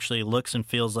 quote, that actually looks and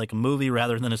feels like a movie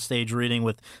rather than a stage reading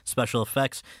with special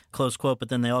effects, close quote. But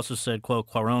then they also said, quote,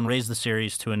 Cuarón raised the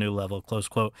series to a new level, close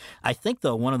quote. I think,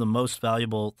 though, one of the most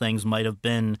valuable things might have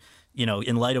been,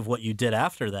 in light of what you did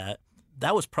after that,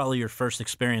 that was probably your first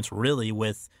experience really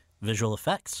with visual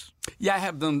effects. Yeah, I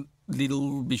have done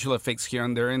little visual effects here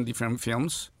and there in different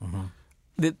films. Mm-hmm.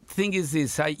 The thing is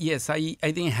this, I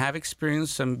didn't have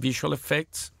experience in visual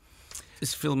effects.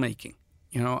 It's filmmaking.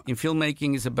 In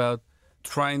filmmaking, it's about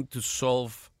trying to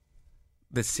solve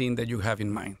the scene that you have in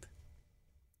mind.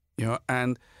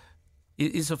 And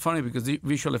it's so funny because the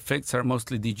visual effects are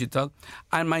mostly digital,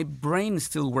 and my brain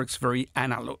still works very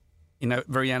analog, in a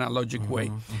very analogic way.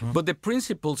 Mm-hmm. But the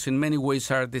principles in many ways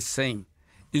are the same.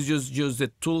 It's just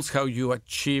the tools, how you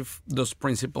achieve those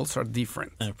principles are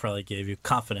different. And it probably gave you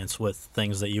confidence with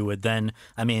things that you would then,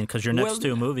 because your next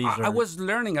 2 movies are... I was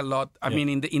learning a lot,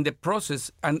 in the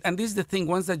process. And this is the thing,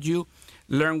 once that you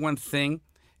learn one thing,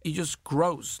 it just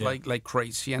grows like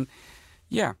crazy. And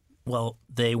yeah. Well,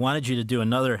 they wanted you to do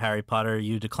another Harry Potter.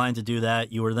 You declined to do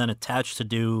that. You were then attached to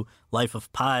do Life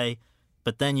of Pi.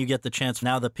 But then you get the chance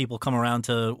now that people come around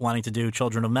to wanting to do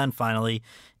Children of Men finally.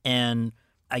 And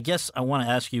I guess I want to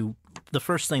ask you, the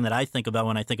first thing that I think about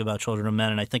when I think about Children of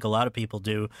Men, and I think a lot of people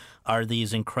do, are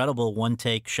these incredible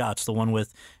one-take shots. The one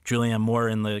with Julianne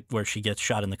Moore where she gets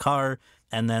shot in the car,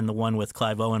 and then the one with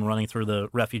Clive Owen running through the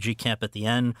refugee camp at the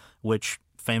end, which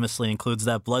famously includes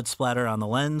that blood splatter on the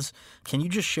lens. Can you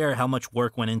just share how much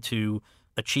work went into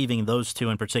achieving those 2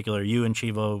 in particular, you and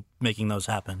Chivo making those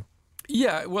happen?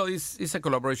 Yeah, well, it's a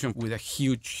collaboration with a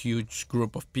huge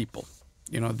group of people,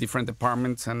 different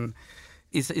departments, and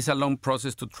it's a long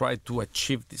process to try to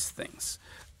achieve these things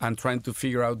and trying to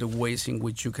figure out the ways in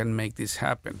which you can make this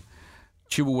happen.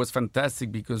 Chivo was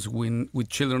fantastic because with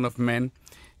Children of Men,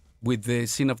 with the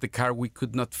scene of the car, we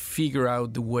could not figure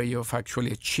out the way of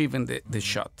actually achieving the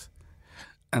shot.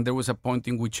 And there was a point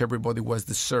in which everybody was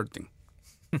deserting,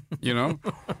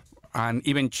 And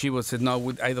even Chivo said,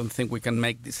 no, I don't think we can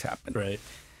make this happen. Right.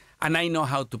 And I know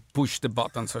how to push the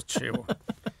buttons of Chivo.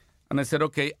 And I said,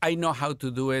 okay, I know how to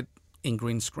do it in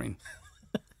green screen.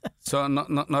 So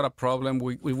not a problem.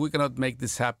 We cannot make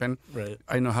this happen. Right.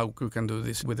 I know how we can do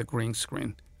this with a green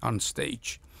screen on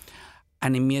stage.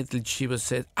 And immediately Chivo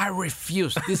said, I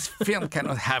refuse. This film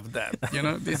cannot have that.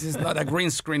 This is not a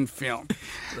green screen film.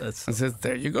 And says,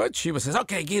 there you go. Chivo says,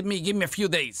 okay, give me a few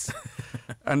days.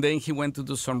 And then he went to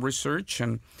do some research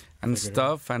and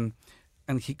stuff. And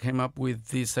he came up with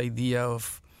this idea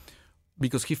of,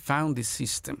 because he found this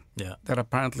system that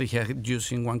apparently he had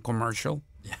used in one commercial.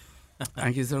 Yeah.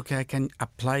 And he said, okay, I can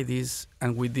apply this.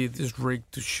 And we did this rig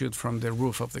to shoot from the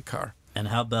roof of the car. And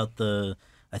how about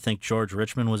I think George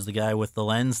Richmond was the guy with the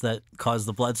lens that caused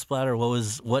the blood splatter.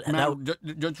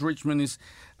 George Richmond is,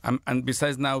 and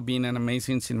besides now being an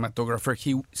amazing cinematographer,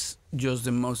 he's just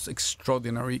the most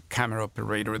extraordinary camera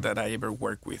operator that I ever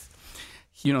worked with.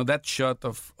 That shot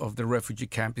of the refugee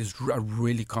camp is a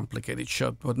really complicated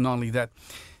shot. But not only that,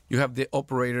 you have the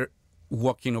operator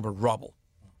walking over rubble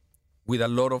with a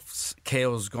lot of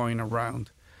chaos going around.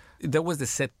 That was the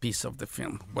set piece of the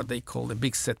film, what they call the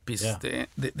big set piece,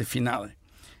 the finale.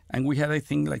 And we had, I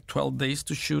think, like 12 days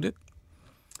to shoot it.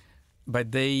 By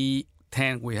day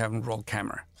 10, we haven't rolled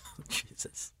camera.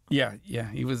 Jesus. Yeah.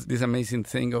 It was this amazing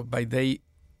thing of by day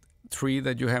 3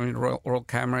 that you haven't rolled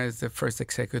camera is the first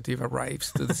executive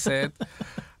arrives to the set.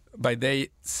 By day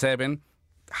 7,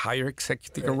 higher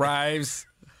executive arrives.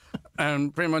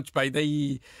 And pretty much by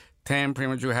day 10, pretty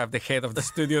much you have the head of the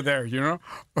studio there, you know?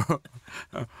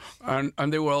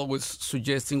 and they were always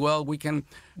suggesting, well, we can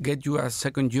get you a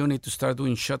second unit to start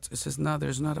doing shots. I says, no,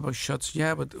 there's not about shots.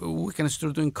 Yeah, but we can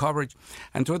start doing coverage.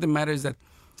 And the matter is that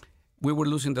we were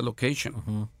losing the location.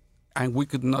 Mm-hmm. And we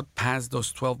could not pass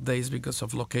those 12 days because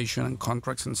of location and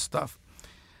contracts and stuff.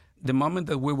 The moment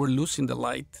that we were losing the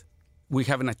light, we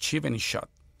haven't achieved any shot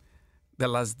the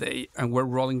last day. And we're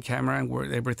rolling camera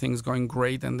and everything's going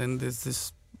great. And then there's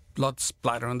this blood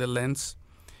splatter on the lens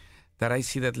that I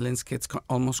see that lens gets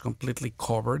almost completely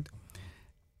covered.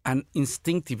 And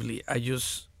instinctively, I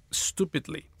just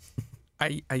stupidly,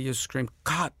 I just screamed,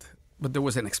 cut. But there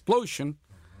was an explosion.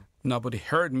 Nobody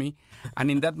heard me.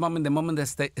 And in that moment, the moment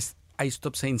that I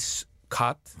stopped saying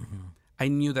cut, I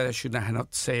knew that I should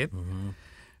not say it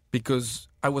because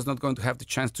I was not going to have the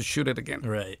chance to shoot it again.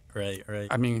 Right.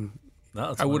 I mean,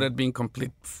 I would have been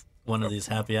complete. One of these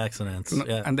happy accidents.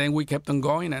 Yeah. And then we kept on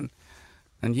going,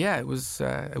 and yeah, it was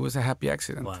a happy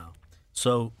accident. Wow.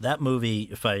 So that movie,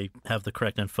 if I have the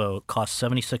correct info, cost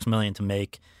 $76 million to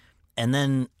make, and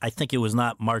then I think it was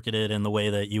not marketed in the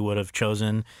way that you would have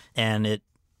chosen, and it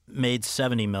made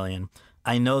 $70 million.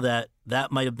 I know that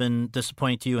might have been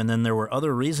disappointing to you, and then there were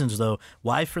other reasons, though.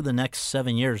 Why for the next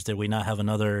 7 years did we not have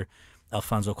another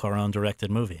Alfonso Cuarón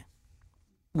directed movie?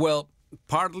 Well,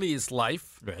 partly is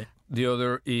life. Right. The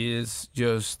other is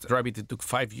just Gravity took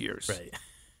 5 years. Right.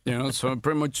 You know, so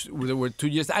pretty much there were 2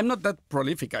 years. I'm not that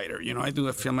prolific either. You know, I do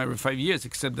a film every 5 years,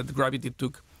 except that Gravity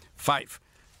took 5.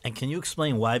 And can you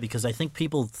explain why? Because I think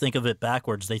people think of it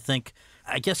backwards. They think,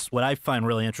 I guess what I find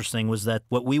really interesting was that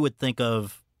what we would think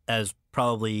of as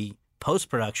probably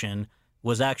post-production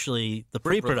was actually the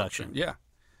pre-production. Yeah.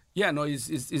 Yeah, no, it's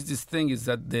this thing is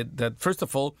that first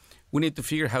of all, we need to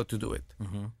figure out how to do it.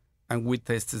 Mm-hmm. And we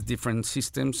tested different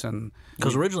systems.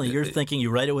 Because originally you're thinking, you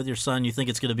write it with your son, you think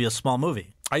it's going to be a small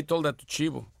movie. I told that to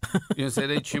Chivo. You know, said,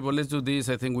 hey, Chivo, let's do this.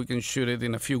 I think we can shoot it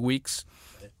in a few weeks.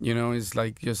 You know, it's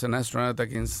like just an astronaut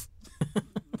against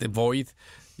the void.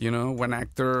 You know, one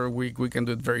actor, we can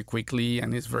do it very quickly.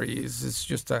 And it's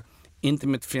just a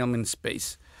intimate film in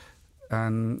space.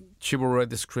 And Chivo read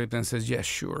the script and says, yes,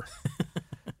 sure.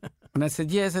 And I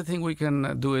said, yes, I think we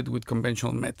can do it with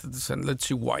conventional methods and let's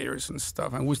see wires and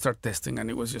stuff. And we start testing and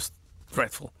it was just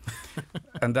dreadful.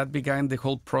 And that began the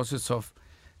whole process of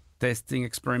testing,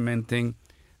 experimenting,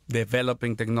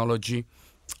 developing technology.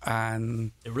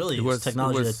 And it really was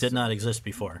technology that did not exist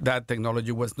before. That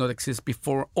technology was not exist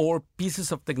before, or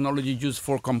pieces of technology used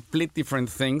for complete different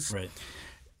things, right,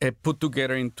 put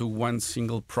together into one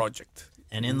single project.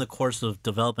 And in the course of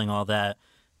developing all that,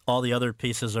 all the other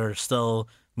pieces are still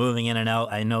moving in and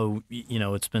out. I know, you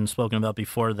know, it's been spoken about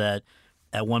before that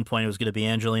at one point it was going to be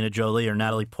Angelina Jolie or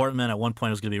Natalie Portman. At one point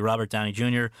it was going to be Robert Downey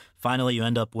Jr. Finally, you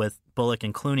end up with Bullock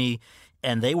and Clooney,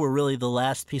 and they were really the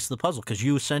last piece of the puzzle because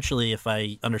you essentially, if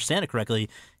I understand it correctly,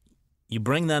 you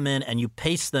bring them in and you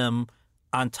paste them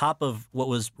on top of what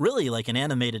was really like an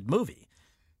animated movie.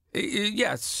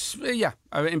 Yes, yeah.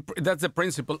 I mean, that's the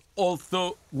principle.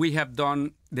 Although we have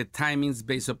done the timings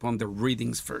based upon the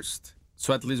readings first.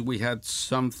 So at least we had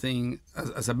something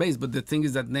as a base. But the thing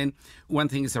is that then one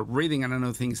thing is a reading and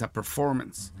another thing is a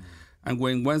performance. Mm-hmm. And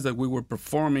when once that we were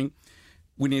performing,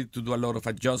 we needed to do a lot of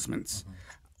adjustments. Mm-hmm.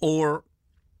 Or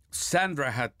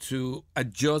Sandra had to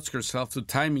adjust herself to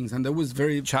timings. And that was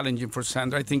very challenging for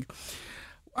Sandra. I think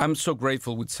I'm so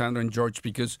grateful with Sandra and George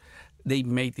because they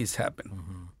made this happen.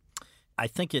 Mm-hmm. I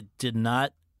think it did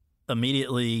not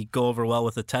immediately go over well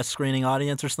with the test screening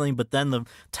audience or something, but then the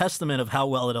testament of how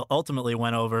well it ultimately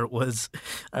went over was,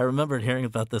 I remembered hearing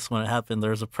about this when it happened. There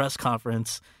was a press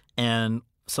conference and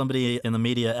somebody in the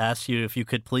media asked you if you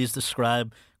could please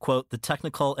describe, quote, the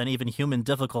technical and even human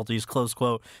difficulties, close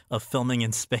quote, of filming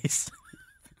in space.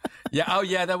 Yeah. Oh,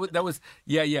 yeah. That was.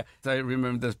 Yeah. I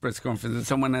remember this press conference. And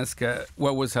someone asked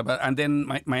what was about, and then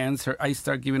my answer. I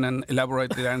start giving an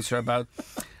elaborated answer about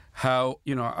how,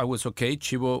 you know, I was okay.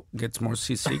 Chivo gets more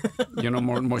seasick, you know,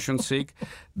 more motion sick.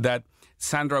 That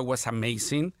Sandra was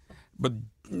amazing, but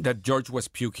that George was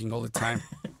puking all the time.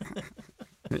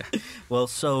 Yeah. Well,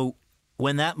 so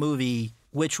when that movie,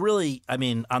 which really, I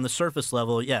mean, on the surface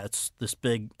level, yeah, it's this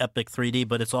big epic 3D,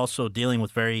 but it's also dealing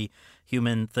with very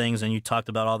human things, and you talked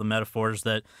about all the metaphors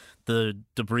that the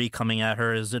debris coming at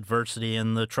her is adversity,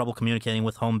 and the trouble communicating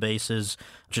with home base is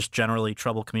just generally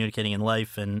trouble communicating in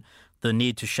life, and the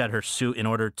need to shed her suit in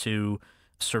order to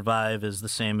survive is the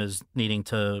same as needing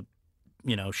to,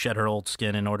 shed her old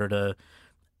skin in order to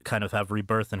kind of have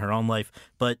rebirth in her own life.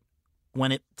 But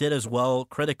when it did as well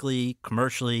critically,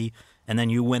 commercially, and then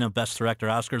you win a Best Director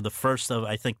Oscar, the first of,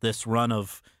 I think, this run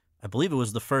of, I believe it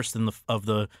was the first of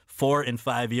the 4 in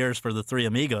 5 years for the Three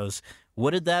Amigos.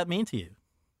 What did that mean to you?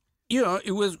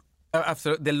 It was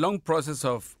after the long process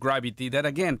of Gravity that,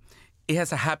 again, it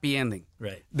has a happy ending.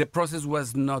 Right. The process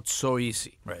was not so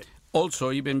easy. Right.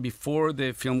 Also, even before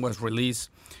the film was released,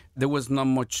 there was not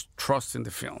much trust in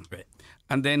the film. Right.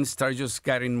 And then it started just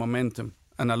getting momentum,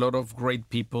 and a lot of great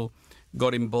people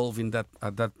got involved in that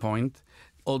at that point.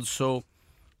 Also,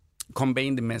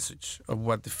 conveying the message of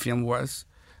what the film was.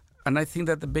 And I think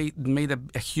that made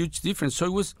a huge difference. So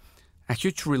it was a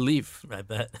huge relief. I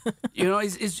bet.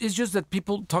 It's just that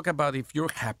people talk about if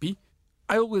you're happy.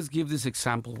 I always give this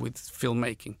example with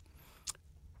filmmaking.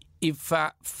 If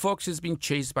a fox is being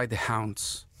chased by the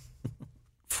hounds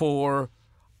for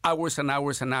hours and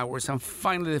hours and hours, and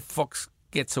finally the fox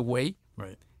gets away,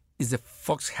 right? Is the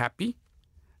fox happy?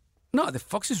 No, the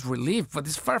fox is relieved, but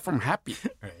it's far from happy.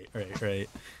 Right.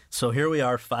 So here we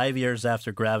are 5 years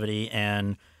after Gravity,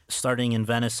 and starting in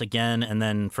Venice again, and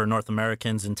then for North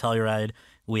Americans in Telluride,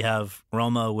 we have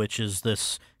Roma, which is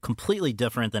this completely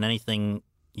different than anything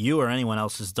you or anyone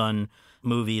else has done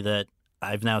movie that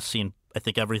I've now seen. I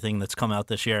think everything that's come out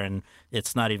this year, and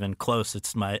it's not even close.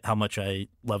 It's how much I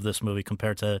love this movie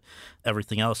compared to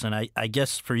everything else. And I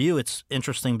guess for you, it's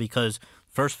interesting because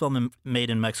first film made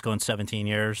in Mexico in 17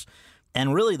 years,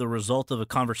 and really the result of a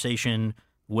conversation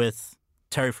with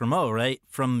Terry Fremeau, right?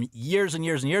 From years and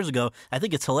years and years ago. I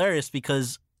think it's hilarious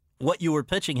because what you were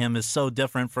pitching him is so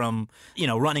different from,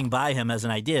 running by him as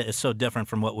an idea is so different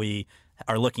from what we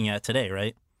are looking at today,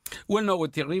 right? Well, no,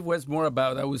 what Thierry was more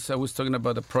about, I was talking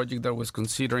about a project that I was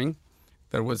considering,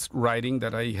 that was writing,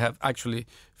 that I have actually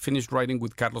finished writing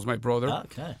with Carlos, my brother.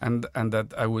 Okay. And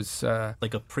that I was...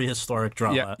 like a prehistoric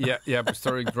drama. Yeah,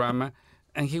 prehistoric drama.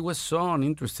 And he was so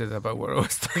uninterested about what I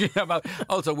was talking about.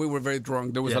 Also, we were very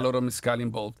drunk. There was a lot of mezcal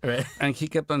involved. Right. And he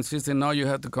kept insisting, no, you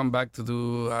have to come back to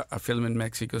do a film in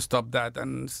Mexico. Stop that.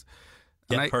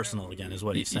 Get personal again is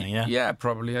what he's saying, yeah? Yeah,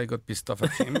 probably. I got pissed off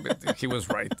at him, but he was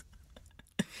right.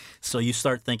 So you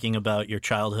start thinking about your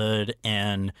childhood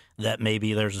and that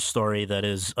maybe there's a story that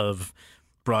is of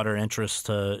broader interest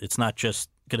to, it's not just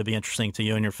going to be interesting to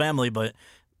you and your family, but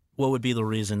what would be the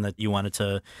reason that you wanted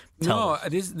to tell? No,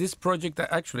 this project,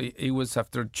 actually, it was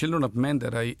after Children of Men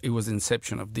that it was the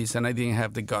inception of this, and I didn't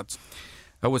have the guts.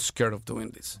 I was scared of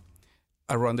doing this.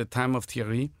 Around the time of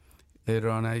Thierry, later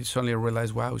on, I suddenly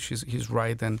realized, wow, he's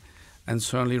right, and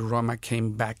suddenly Roma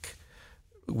came back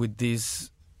with this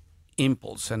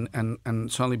impulse and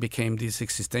suddenly became this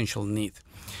existential need.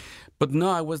 But no,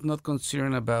 I was not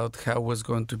concerned about how it was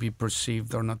going to be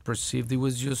perceived or not perceived. It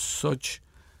was just such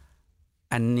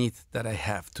a need that I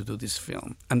have to do this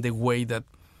film, and the way that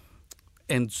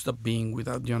ends up being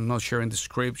without not sharing the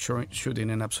script, shooting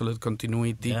in absolute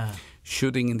continuity,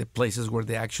 shooting in the places where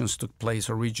the actions took place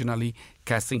originally,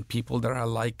 casting people that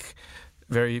are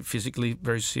very physically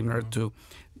very similar to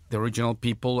the original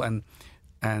people, and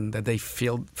that they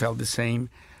felt the same.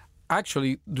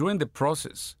 Actually, during the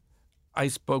process, I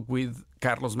spoke with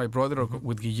Carlos, my brother, or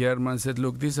with Guillermo, and said,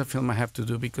 look, this is a film I have to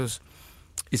do because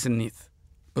it's a need,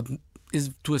 but it's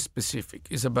too specific.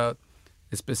 It's about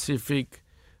a specific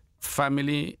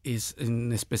family, is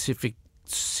in a specific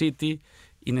city,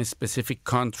 in a specific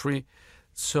country.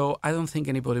 So I don't think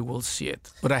anybody will see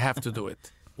it, but I have to do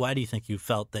it. Why do you think you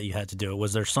felt that you had to do it?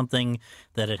 Was there something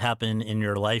that had happened in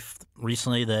your life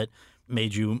recently that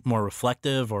made you more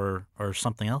reflective or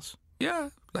something else? Yeah,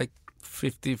 like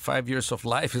 55 years of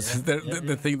life is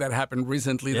the thing that happened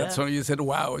recently. That's when you said,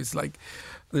 wow, it's like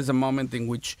there's a moment in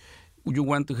which you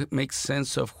want to make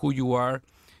sense of who you are,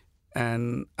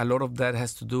 and a lot of that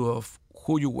has to do of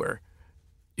who you were,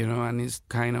 and it's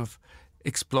kind of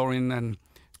exploring and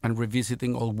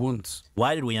revisiting old wounds.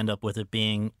 Why did we end up with it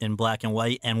being in black and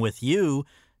white? And with you,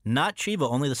 not Chivo,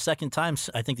 only the second time.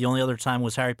 I think the only other time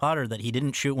was Harry Potter that he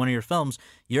didn't shoot one of your films.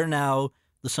 You're now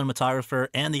the cinematographer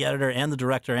and the editor and the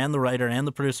director and the writer and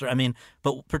the producer. I mean,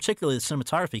 but particularly the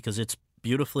cinematography because it's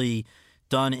beautifully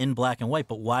done in black and white.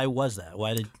 But why was that?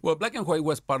 Well, black and white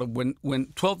was part of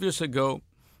when 12 years ago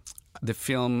the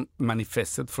film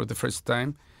manifested for the first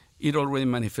time. It already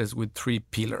manifests with 3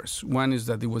 pillars. One is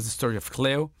that it was the story of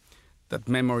Cleo, that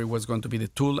memory was going to be the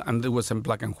tool, and it was in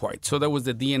black and white. So that was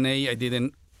the DNA. I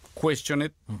didn't question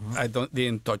it. I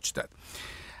didn't touch that.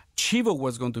 Chivo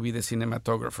was going to be the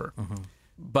cinematographer,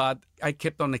 but I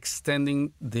kept on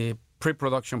extending the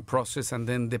pre-production process and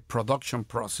then the production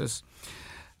process,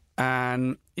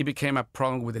 and it became a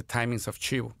problem with the timings of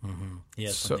Chivo. Yeah,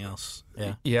 something else.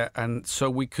 Yeah. Yeah, and so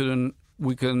we couldn't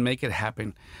make it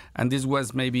happen. And this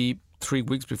was maybe 3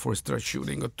 weeks before I started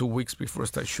shooting or 2 weeks before I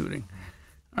started shooting.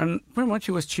 And pretty much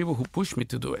it was Chivo who pushed me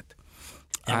to do it.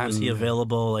 And was he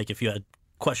available, like if you had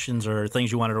questions or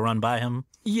things you wanted to run by him?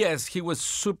 Yes, he was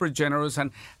super generous.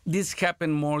 And this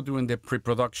happened more during the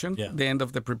pre-production, the end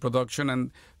of the pre-production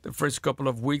and the first couple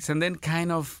of weeks. And then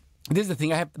kind of, this is the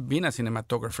thing, I have been a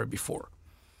cinematographer before.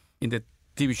 In the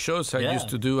TV shows I used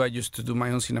to do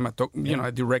my own cinematography. You know,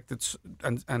 I directed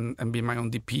and be my own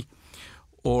DP.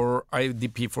 Or I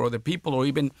DP for other people, or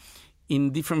even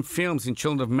in different films, in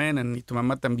Children of Men and Y Tu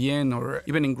Mamá También, or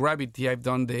even in Gravity, I've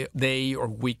done the day or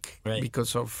week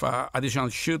because of additional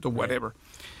shoot or whatever.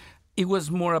 It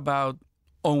was more about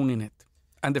owning it.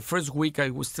 And the first week, I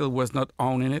still was not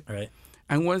owning it. Right.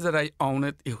 And once that I own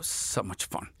it, it was so much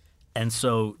fun. And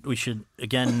so we should,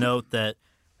 again, note that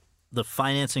the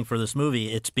financing for this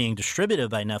movie, it's being distributed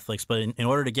by Netflix, but in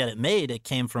order to get it made, it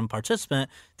came from participant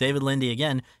David Lindy.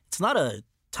 Again, it's not a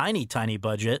tiny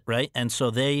budget, right? And so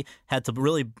they had to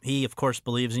really, he of course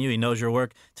believes in you, he knows your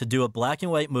work, to do a black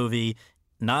and white movie,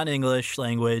 non-English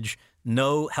language,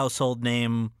 no household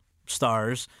name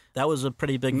stars. That was a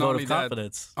pretty big vote of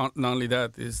confidence. Not only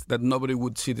that, is that nobody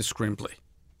would see the screenplay.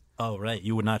 Oh, right.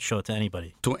 You would not show it to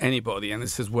anybody. To anybody. And it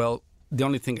says, well, the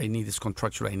only thing I need is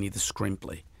contractual, I need the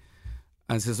screenplay.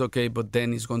 And it says, okay, but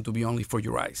then it's going to be only for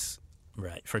your eyes.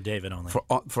 Right, for David only.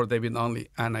 For David only.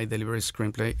 And I delivered a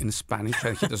screenplay in Spanish,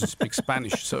 and he doesn't speak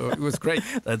Spanish, so it was great.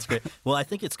 That's great. Well, I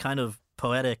think it's kind of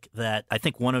poetic that I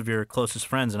think one of your closest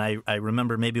friends, and I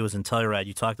remember maybe it was in Telluride,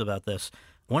 you talked about this,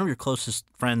 one of your closest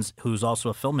friends who's also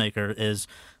a filmmaker is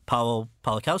Paweł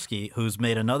Pawlikowski, who's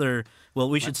made another, well,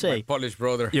 we should say... My Polish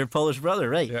brother. Your Polish brother,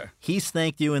 right. Yeah. He's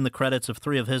thanked you in the credits of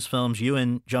 3 of his films. You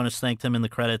and Jonas thanked him in the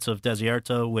credits of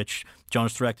Desierto, which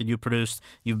Jonas directed, you produced.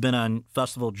 You've been on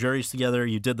festival juries together.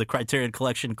 You did the Criterion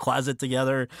Collection Closet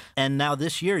together. And now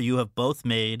this year, you have both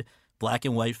made black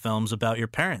and white films about your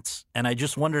parents. And I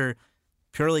just wonder...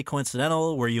 Purely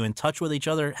coincidental? Were you in touch with each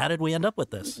other? How did we end up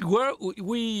with this?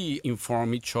 We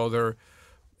inform each other,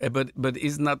 but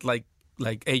it's not like,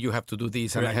 hey, you have to do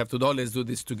this, and I have to do, let's do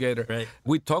this together. Right.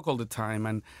 We talk all the time,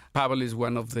 and Paweł is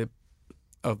one of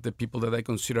the people that I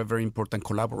consider a very important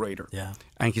collaborator. Yeah.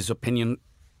 And his opinion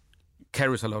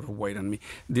carries a lot of weight on me.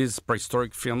 This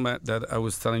prehistoric film that I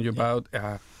was telling you about,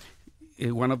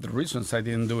 one of the reasons I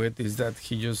didn't do it is that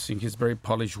he just, in his very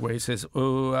polished way, says,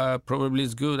 probably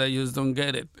it's good, I just don't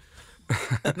get it.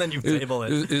 And then you table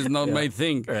it. It's not my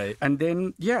thing. Right. And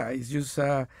then, it's just,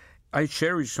 I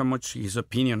cherish so much his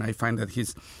opinion. I find that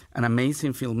he's an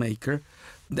amazing filmmaker,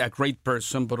 a great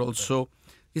person, but also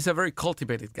he's a very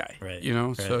cultivated guy. Right. You know,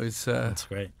 right. so it's... That's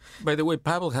great. By the way,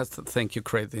 Paweł has to thank you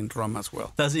credit in Rome as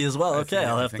well. Does he as well? Okay,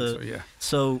 I'll have to... So, yeah.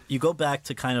 So you go back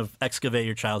to kind of excavate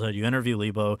your childhood. You interview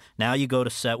Lebo. Now you go to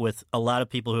set with a lot of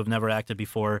people who have never acted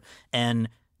before. And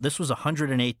this was a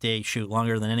 108-day shoot,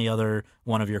 longer than any other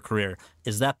one of your career.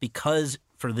 Is that because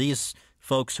for these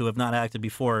folks who have not acted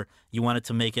before, you wanted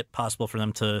to make it possible for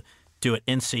them to do it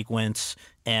in sequence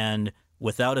and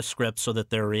without a script so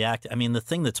that they're reacting? I mean, the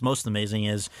thing that's most amazing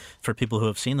is for people who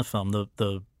have seen the film,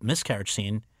 the miscarriage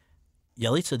scene,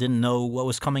 Yalitza didn't know what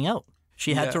was coming out.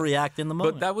 She had to react in the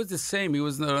moment. But that was the same. It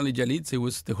was not only Yalitza, it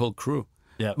was the whole crew.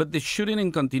 Yeah. But the shooting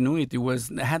in continuity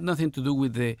had nothing to do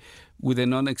with the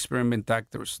non-experiment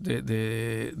actors,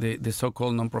 the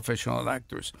so-called non-professional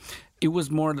actors. It was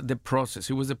more the process.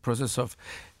 It was the process of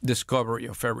discovery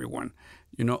of everyone,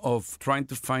 of trying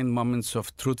to find moments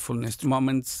of truthfulness,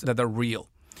 moments that are real,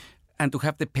 and to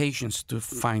have the patience to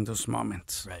find those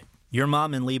moments. Right. Your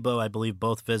mom and Lebo, I believe,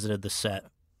 both visited the set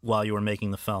while you were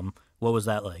making the film. What was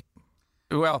that like?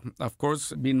 Well, of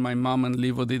course, being my mom and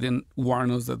Lebo didn't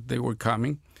warn us that they were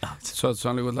coming. So it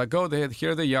only was like,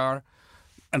 here they are.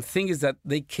 And the thing is that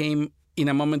they came in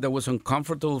a moment that was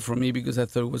uncomfortable for me because I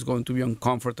thought it was going to be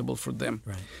uncomfortable for them.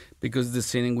 Right. Because the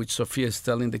scene in which Sofia is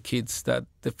telling the kids that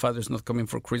the father's not coming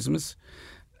for Christmas,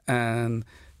 and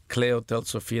Cleo tells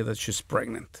Sofia that she's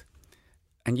pregnant.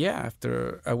 And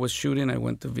after I was shooting, I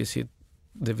went to visit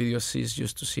the video scenes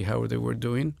just to see how they were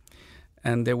doing.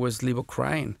 And there was Lebo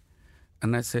crying.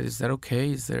 And I said, is that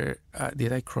okay?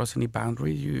 Did I cross any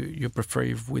boundary? You prefer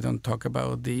if we don't talk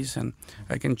about this? And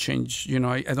I can change,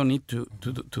 I don't need to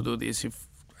do this.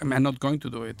 I'm not going to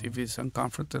do it if it's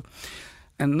uncomfortable.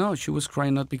 And no, she was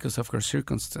crying not because of her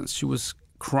circumstance. She was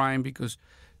crying because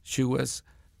she was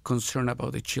concerned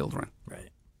about the children. Right.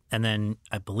 And then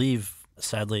I believe,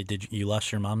 sadly, you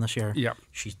lost your mom this year? Yeah.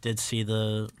 She did see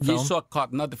the film? She saw a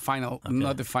cut, not the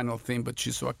final thing, but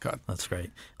she saw a cut. That's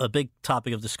great. A big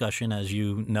topic of discussion, as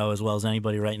you know as well as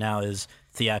anybody right now, is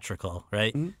theatrical,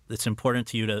 right? Mm-hmm. It's important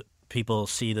to you to people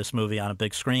see this movie on a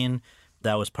big screen.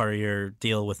 That was part of your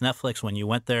deal with Netflix when you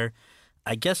went there.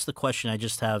 I guess the question I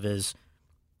just have is,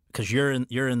 because you're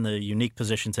in the unique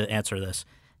position to answer this,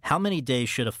 how many days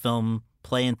should a film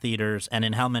play in theaters, and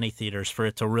in how many theaters for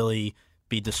it to really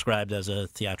be described as a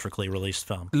theatrically released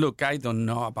film? Look, I don't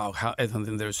know about how. I don't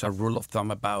think there's a rule of thumb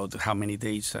about how many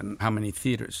days and how many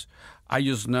theaters. I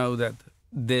just know that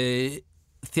the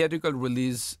theatrical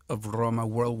release of Roma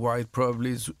worldwide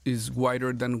probably is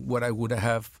wider than what I would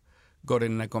have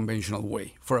gotten in a conventional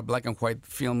way for a black and white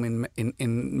film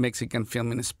in Mexican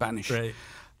film in Spanish. Right.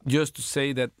 Just to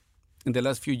say that in the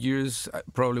last few years,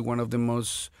 probably one of the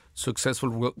most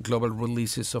successful global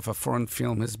releases of a foreign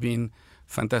film has been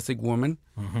Fantastic Woman.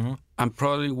 Mm-hmm. And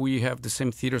probably we have the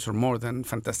same theaters or more than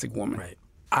Fantastic Woman. Right.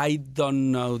 I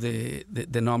don't know the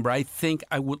number. I think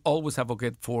I would always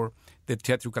advocate for the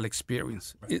theatrical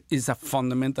experience. Right. It's a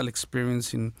fundamental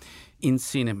experience in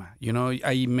cinema. You know,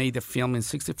 I made a film in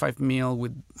 65 mm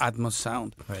with Atmos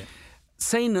sound. Right.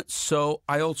 Saying so,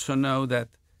 I also know that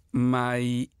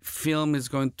my film is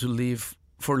going to live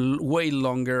for way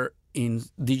longer in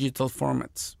digital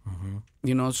formats. Mm-hmm.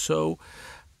 You know, so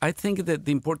I think that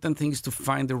the important thing is to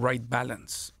find the right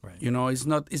balance. Right. You know, it's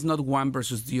not one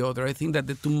versus the other. I think that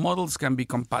the two models can be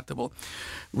compatible.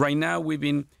 Right now, we've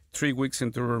been 3 weeks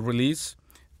into a release,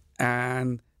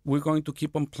 and we're going to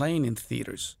keep on playing in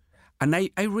theaters. And I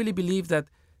really believe that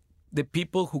the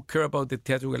people who care about the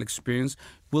theatrical experience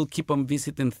will keep on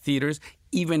visiting theaters,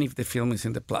 even if the film is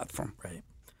in the platform. Right.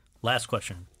 Last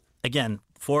question. Again,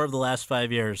 4 of the last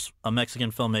 5 years, a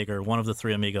Mexican filmmaker, one of the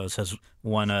 3 amigos, has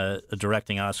won a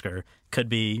directing Oscar. Could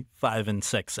be 5 and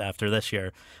 6 after this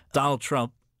year. Donald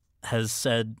Trump has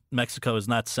said Mexico is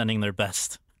not sending their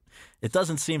best. It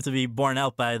doesn't seem to be borne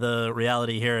out by the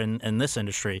reality here in this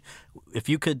industry. If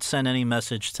you could send any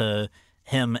message to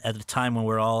him at a time when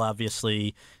we're all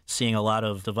obviously seeing a lot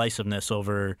of divisiveness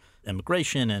over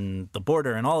immigration and the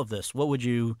border and all of this, what would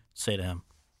you say to him?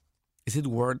 Is it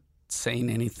worth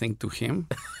saying anything to him?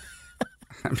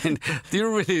 I mean, do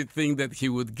you really think that he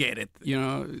would get it? You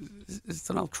know, it's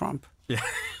Donald Trump. Yeah.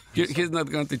 He's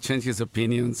not going to change his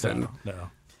opinions. No.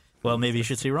 Well, maybe you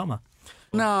should see Roma.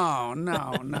 No.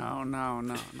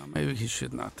 Maybe he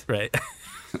should not. Right.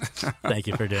 Thank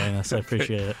you for doing this. I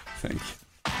appreciate it. Thank you.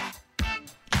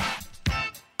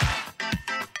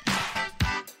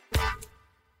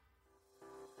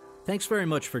 Thanks very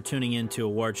much for tuning in to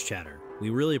Awards Chatter. We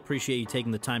really appreciate you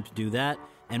taking the time to do that,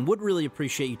 and would really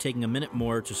appreciate you taking a minute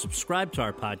more to subscribe to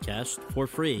our podcast for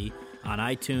free on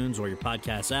iTunes or your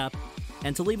podcast app,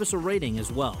 and to leave us a rating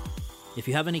as well. If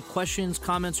you have any questions,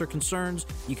 comments, or concerns,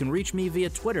 you can reach me via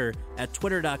Twitter at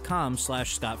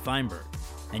twitter.com/Scott Feinberg.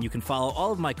 And you can follow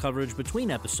all of my coverage between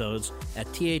episodes at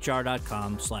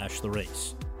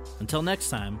thr.com/therace. Until next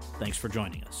time, thanks for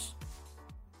joining us.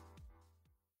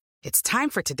 It's time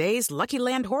for today's Lucky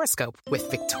Land horoscope with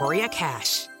Victoria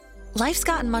Cash. Life's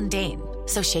gotten mundane,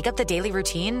 so shake up the daily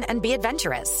routine and be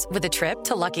adventurous with a trip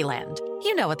to Lucky Land.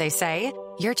 You know what they say,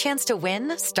 your chance to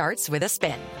win starts with a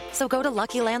spin. So go to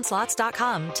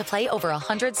LuckyLandSlots.com to play over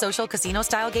 100 social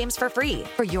casino-style games for free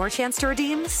for your chance to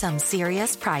redeem some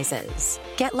serious prizes.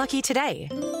 Get lucky today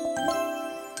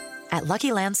at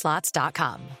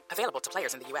LuckyLandSlots.com. Available to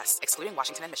players in the U.S., excluding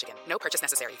Washington and Michigan. No purchase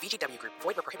necessary. VGW Group.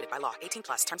 Void where prohibited by law.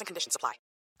 18+. Terms and conditions apply.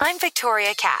 I'm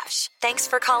Victoria Cash. Thanks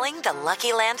for calling the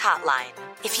Lucky Land Hotline.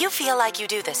 If you feel like you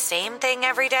do the same thing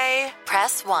every day,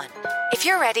 press 1. If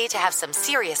you're ready to have some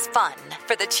serious fun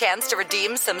for the chance to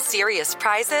redeem some serious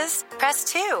prizes, press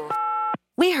 2.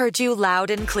 We heard you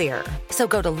loud and clear. So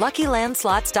go to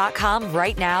LuckyLandSlots.com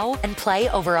right now and play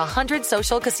over 100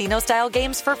 social casino-style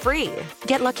games for free.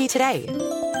 Get lucky today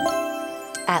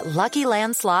at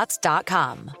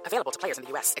LuckyLandSlots.com. Available to players in the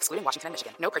U.S., excluding Washington and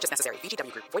Michigan. No purchase necessary.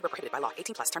 VGW Group. Void where prohibited by law.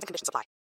 18+. Terms and conditions apply.